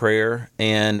in prayer?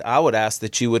 And I would ask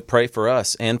that you would pray for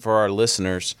us and for our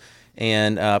listeners.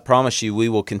 And I promise you we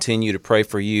will continue to pray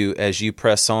for you as you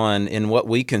press on in what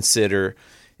we consider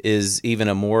is even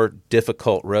a more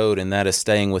difficult road, and that is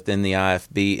staying within the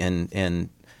IFB and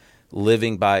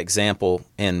living by example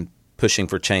and pushing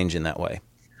for change in that way.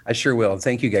 I sure will.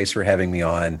 Thank you guys for having me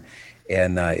on.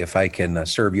 And if I can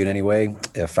serve you in any way,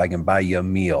 if I can buy you a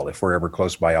meal, if we're ever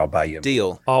close by, I'll buy you a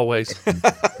deal. Meal. Always. Thank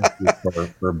you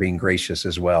for being gracious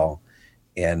as well,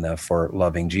 and for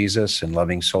loving Jesus and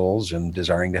loving souls and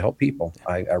desiring to help people.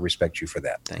 I respect you for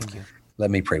that. Thank you.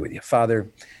 Let me pray with you. Father,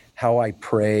 how I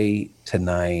pray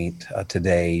tonight,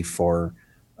 today, for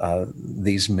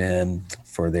these men,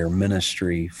 for their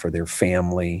ministry, for their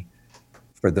family,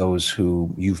 for those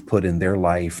who you've put in their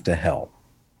life to help.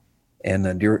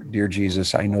 And dear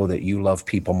Jesus, I know that you love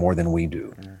people more than we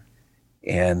do.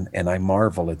 And I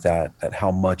marvel at that how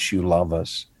much you love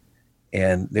us.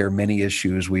 And there are many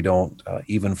issues we don't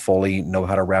even fully know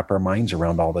how to wrap our minds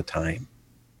around all the time.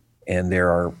 And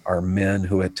there are men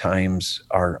who at times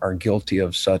are guilty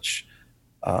of such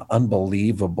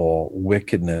unbelievable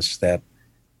wickedness that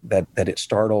it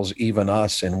startles even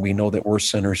us, and we know that we're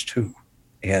sinners too.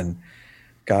 And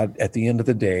God, at the end of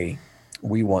the day,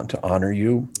 we want to honor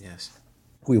you. Yes.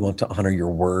 We want to honor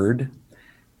your word.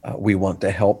 We want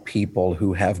to help people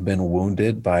who have been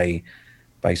wounded by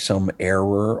some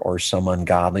error or some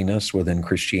ungodliness within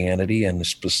Christianity, and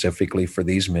specifically for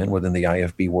these men within the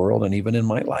IFB world and even in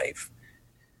my life.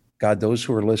 God, those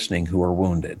who are listening who are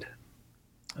wounded,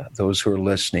 those who are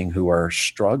listening who are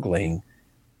struggling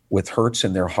with hurts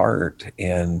in their heart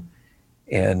and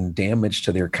damage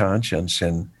to their conscience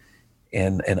and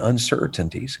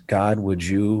uncertainties. God, would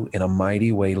you in a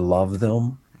mighty way love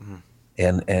them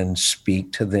and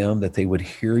speak to them, that they would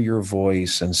hear your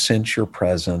voice and sense your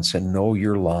presence and know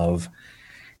your love.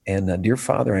 And dear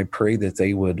Father, I pray that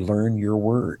they would learn your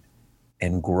word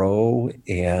and grow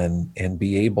and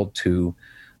be able to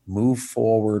move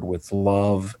forward with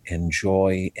love and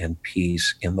joy and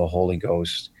peace in the Holy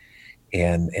Ghost,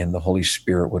 and the Holy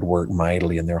Spirit would work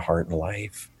mightily in their heart and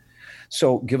life.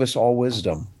 So give us all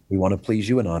wisdom. We want to please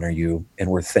you and honor you, and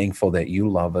we're thankful that you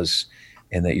love us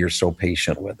and that you're so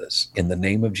patient with us. In the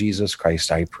name of Jesus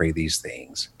Christ, I pray these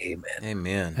things. Amen.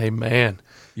 Amen. Amen.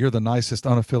 You're the nicest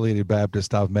unaffiliated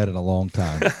Baptist I've met in a long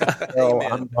time. So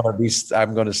I'm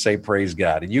going to say praise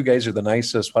God. And you guys are the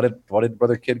nicest. What did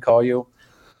Brother Kid call you?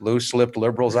 Loose-lipped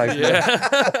liberals I've met.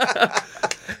 Yeah.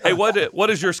 Hey, what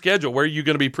is your schedule? Where are you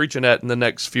going to be preaching at in the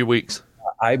next few weeks?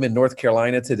 I'm in North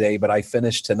Carolina today, but I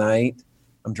finished tonight.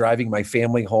 I'm driving my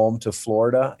family home to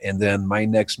Florida, and then my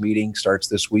next meeting starts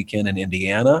this weekend in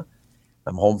Indiana.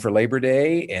 I'm home for Labor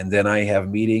Day, and then I have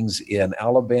meetings in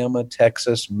Alabama,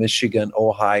 Texas, Michigan,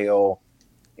 Ohio,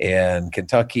 and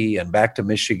Kentucky, and back to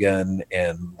Michigan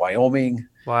and Wyoming.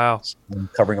 Wow. So I'm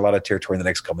covering a lot of territory in the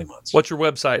next coming months. What's your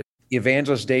website?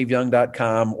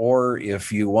 evangelistdaveyoung.com, or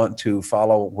if you want to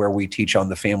follow where we teach on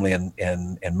the family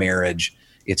and marriage,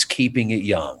 it's Keeping It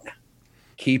Young.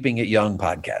 Keeping It Young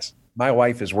podcast. My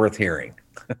wife is worth hearing.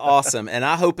 Awesome. And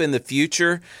I hope in the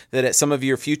future that at some of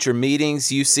your future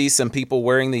meetings, you see some people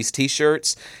wearing these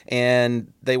T-shirts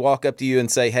and they walk up to you and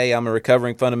say, hey, I'm a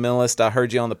recovering fundamentalist. I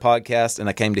heard you on the podcast and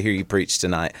I came to hear you preach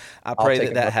tonight. I pray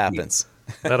that happens.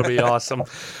 That'll be awesome.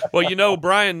 Well,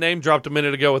 Brian name dropped a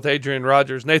minute ago with Adrian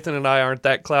Rogers. Nathan and I aren't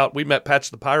that clout. We met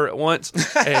Patch the Pirate once,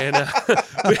 and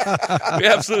we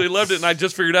absolutely loved it. And I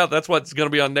just figured out that's what's going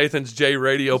to be on Nathan's J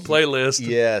Radio playlist.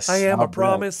 Yes. I am a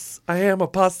promise. I am a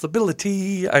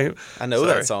possibility. I know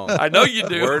that song. I know you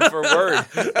do. Word for word.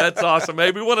 That's awesome.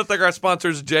 Hey, we want to thank our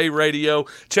sponsors, J Radio.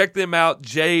 Check them out,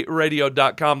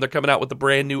 jradio.com. They're coming out with a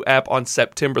brand new app on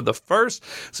September the 1st,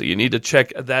 so you need to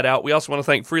check that out. We also want to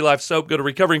thank Free Life Soap. Go to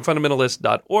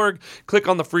recoveringfundamentalist.org. Click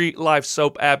on the Free Life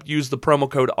Soap app. Use the promo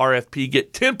code RFP.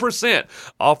 Get 10%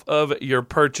 off of your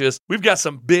purchase. We've got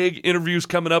some big interviews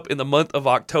coming up in the month of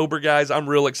October, guys. I'm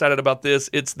real excited about this.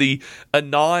 It's the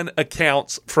Anon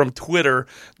accounts from Twitter.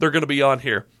 They're going to be on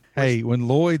here. Hey, when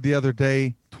Lloyd the other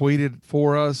day tweeted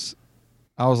for us,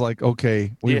 I was like,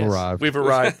 okay, we've arrived. We've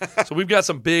arrived. So we've got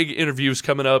some big interviews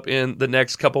coming up in the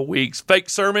next couple weeks.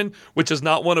 Fake Sermon, which is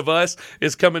not one of us,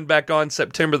 is coming back on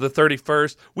September the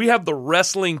 31st. We have the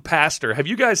Wrestling Pastor. Have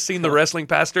you guys seen the Wrestling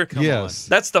Pastor? Yes.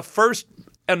 That's the first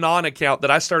Anon account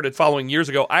that I started following years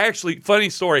ago. Funny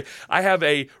story, I have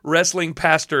a Wrestling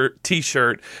Pastor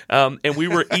t-shirt, and we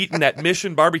were eating at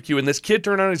Mission Barbecue, and this kid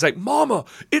turned on and he's like, Mama,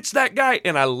 it's that guy.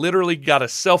 And I literally got a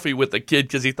selfie with the kid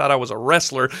because he thought I was a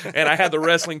wrestler, and I had the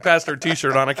Wrestling Pastor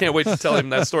t-shirt on. I can't wait to tell him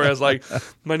that story. I was like,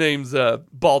 my name's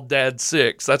Bald Dad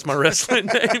 6. That's my wrestling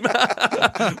name.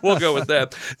 We'll go with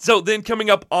that. So then coming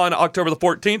up on October the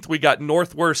 14th, we got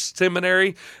Northwest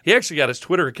Seminary. He actually got his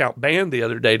Twitter account banned the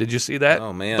other day. Did you see that?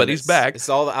 Oh, man. But he's back. It's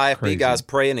all the IFB guys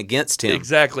praying against him.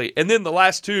 Exactly. And then the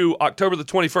last two, October the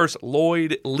 21st,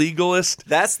 Lloyd Legalist.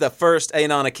 That's the first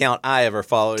Anon account I ever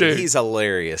followed. Dude, he's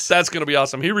hilarious. That's going to be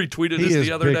awesome. He retweeted this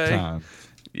the other day. Time.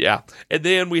 Yeah. And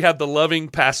then we have the Loving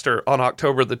Pastor on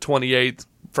October the 28th.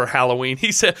 For Halloween,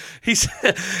 he said,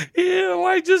 yeah,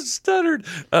 I just stuttered.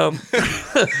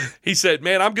 He said,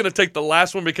 man, I'm going to take the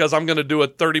last one because I'm going to do a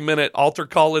 30-minute altar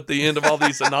call at the end of all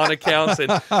these Anon accounts.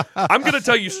 And I'm going to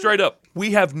tell you straight up,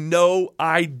 we have no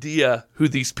idea who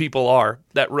these people are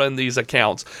that run these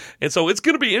accounts. And so it's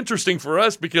going to be interesting for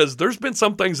us because there's been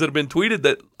some things that have been tweeted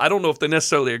that I don't know if they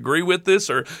necessarily agree with this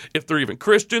or if they're even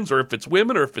Christians or if it's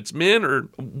women or if it's men or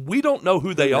we don't know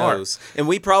who they are. And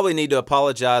we probably need to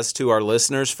apologize to our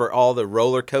listeners for all the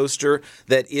roller coaster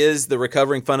that is the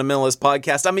Recovering Fundamentalist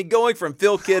podcast. I mean, going from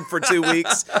Phil Kidd for 2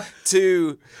 weeks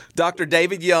to Dr.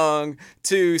 David Young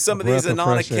to some of these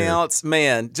Anon accounts,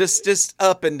 man, just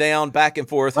up and down, back and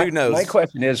forth. Who knows? My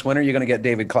question is, when are you going to get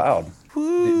David Cloud?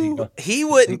 He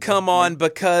wouldn't come on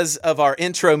because of our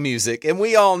intro music, and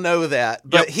we all know that.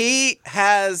 But he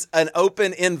has an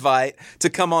open invite to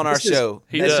come on our show.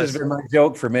 This has been my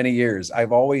joke for many years.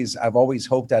 I've always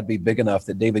hoped I'd be big enough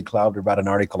that David Cloud would write an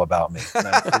article about me.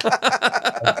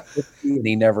 And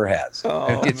he never has.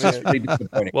 It's just really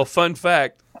disappointing. Well, fun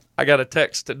fact, I got a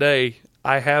text today.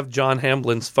 I have John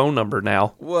Hamblin's phone number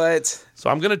now. What? So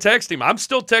I'm going to text him. I'm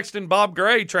still texting Bob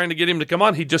Gray trying to get him to come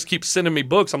on. He just keeps sending me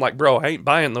books. I'm like, bro, I ain't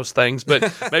buying those things,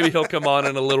 but maybe he'll come on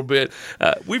in a little bit.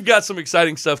 We've got some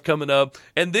exciting stuff coming up.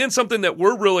 And then something that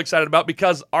we're real excited about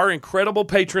because our incredible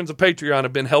patrons of Patreon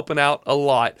have been helping out a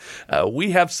lot.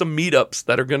 We have some meetups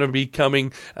that are going to be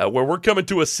coming where we're coming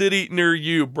to a city near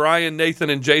you. Brian, Nathan,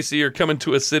 and JC are coming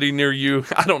to a city near you.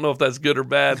 I don't know if that's good or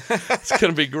bad. It's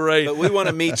going to be great. But we want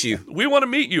to meet you. We want to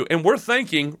meet you. And we're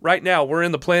thinking right now, we're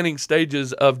in the planning stages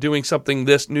of doing something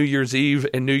this New Year's Eve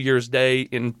and New Year's Day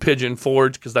in Pigeon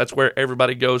Forge because that's where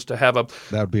everybody goes to have a...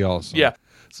 That would be awesome. Yeah.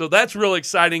 So that's real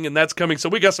exciting, and that's coming. So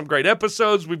we got some great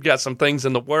episodes. We've got some things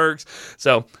in the works.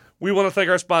 So we want to thank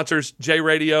our sponsors, J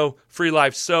Radio, Free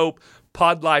Life Soap,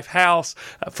 Pod Life House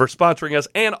for sponsoring us,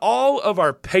 and all of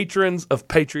our patrons of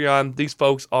Patreon. These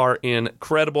folks are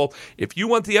incredible. If you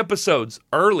want the episodes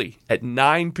early at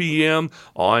 9 p.m.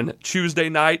 on Tuesday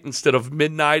night instead of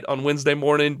midnight on Wednesday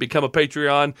morning, become a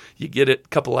Patreon. You get it a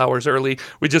couple hours early.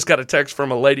 We just got a text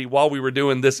from a lady while we were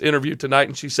doing this interview tonight,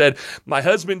 and she said, my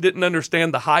husband didn't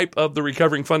understand the hype of the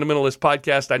Recovering Fundamentalist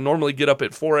podcast. I normally get up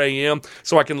at 4 a.m.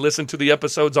 so I can listen to the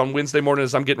episodes on Wednesday morning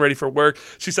as I'm getting ready for work.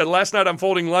 She said, last night I'm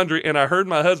folding laundry, and I heard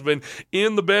my husband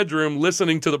in the bedroom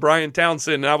listening to the Brian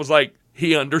Townsend, and I was like,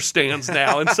 he understands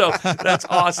now. And so that's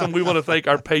awesome. We want to thank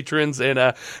our patrons. And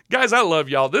guys, I love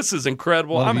y'all. This is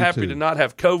incredible. I'm happy to not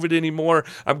have COVID anymore.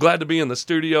 I'm glad to be in the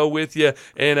studio with you.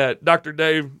 And Dr.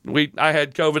 Dave, I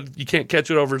had COVID. You can't catch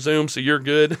it over Zoom, so you're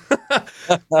good.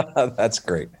 That's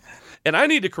great. And I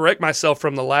need to correct myself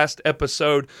from the last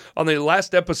episode. On the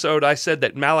last episode, I said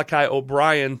that Malachi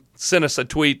O'Brien sent us a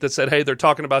tweet that said, hey, they're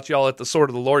talking about y'all at the Sword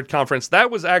of the Lord conference.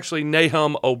 That was actually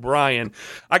Nahum O'Brien.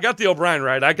 I got the O'Brien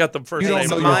right. I got the first name.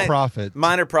 Minor Prophets.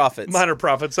 Minor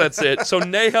Prophets, that's it. So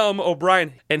Nahum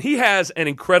O'Brien, and he has an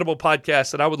incredible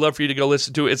podcast that I would love for you to go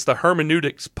listen to. It's the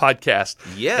Hermeneutics Podcast.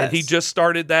 Yes. And he just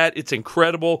started that. It's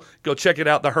incredible. Go check it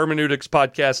out, the Hermeneutics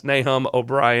Podcast, Nahum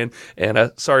O'Brien.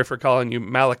 And sorry for calling you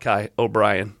Malachi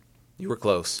O'Brien. You were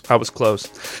close. I was close.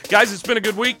 Guys, it's been a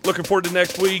good week. Looking forward to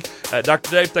next week.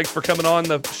 Dr. Dave, thanks for coming on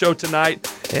the show tonight.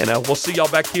 And we'll see y'all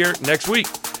back here next week.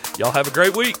 Y'all have a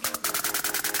great week.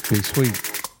 Be sweet.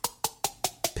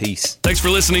 Peace. Thanks for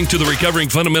listening to the Recovering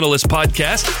Fundamentalist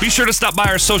podcast. Be sure to stop by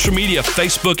our social media,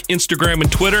 Facebook, Instagram,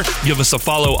 and Twitter. Give us a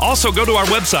follow. Also, go to our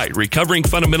website,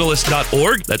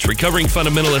 recoveringfundamentalist.org. That's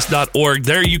recoveringfundamentalist.org.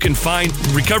 There you can find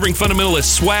Recovering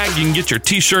Fundamentalist swag. You can get your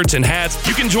t-shirts and hats.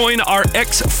 You can join our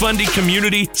ex-Fundy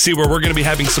community, see where we're going to be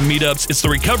having some meetups. It's the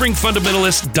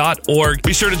recoveringfundamentalist.org.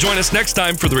 Be sure to join us next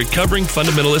time for the Recovering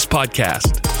Fundamentalist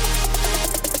podcast.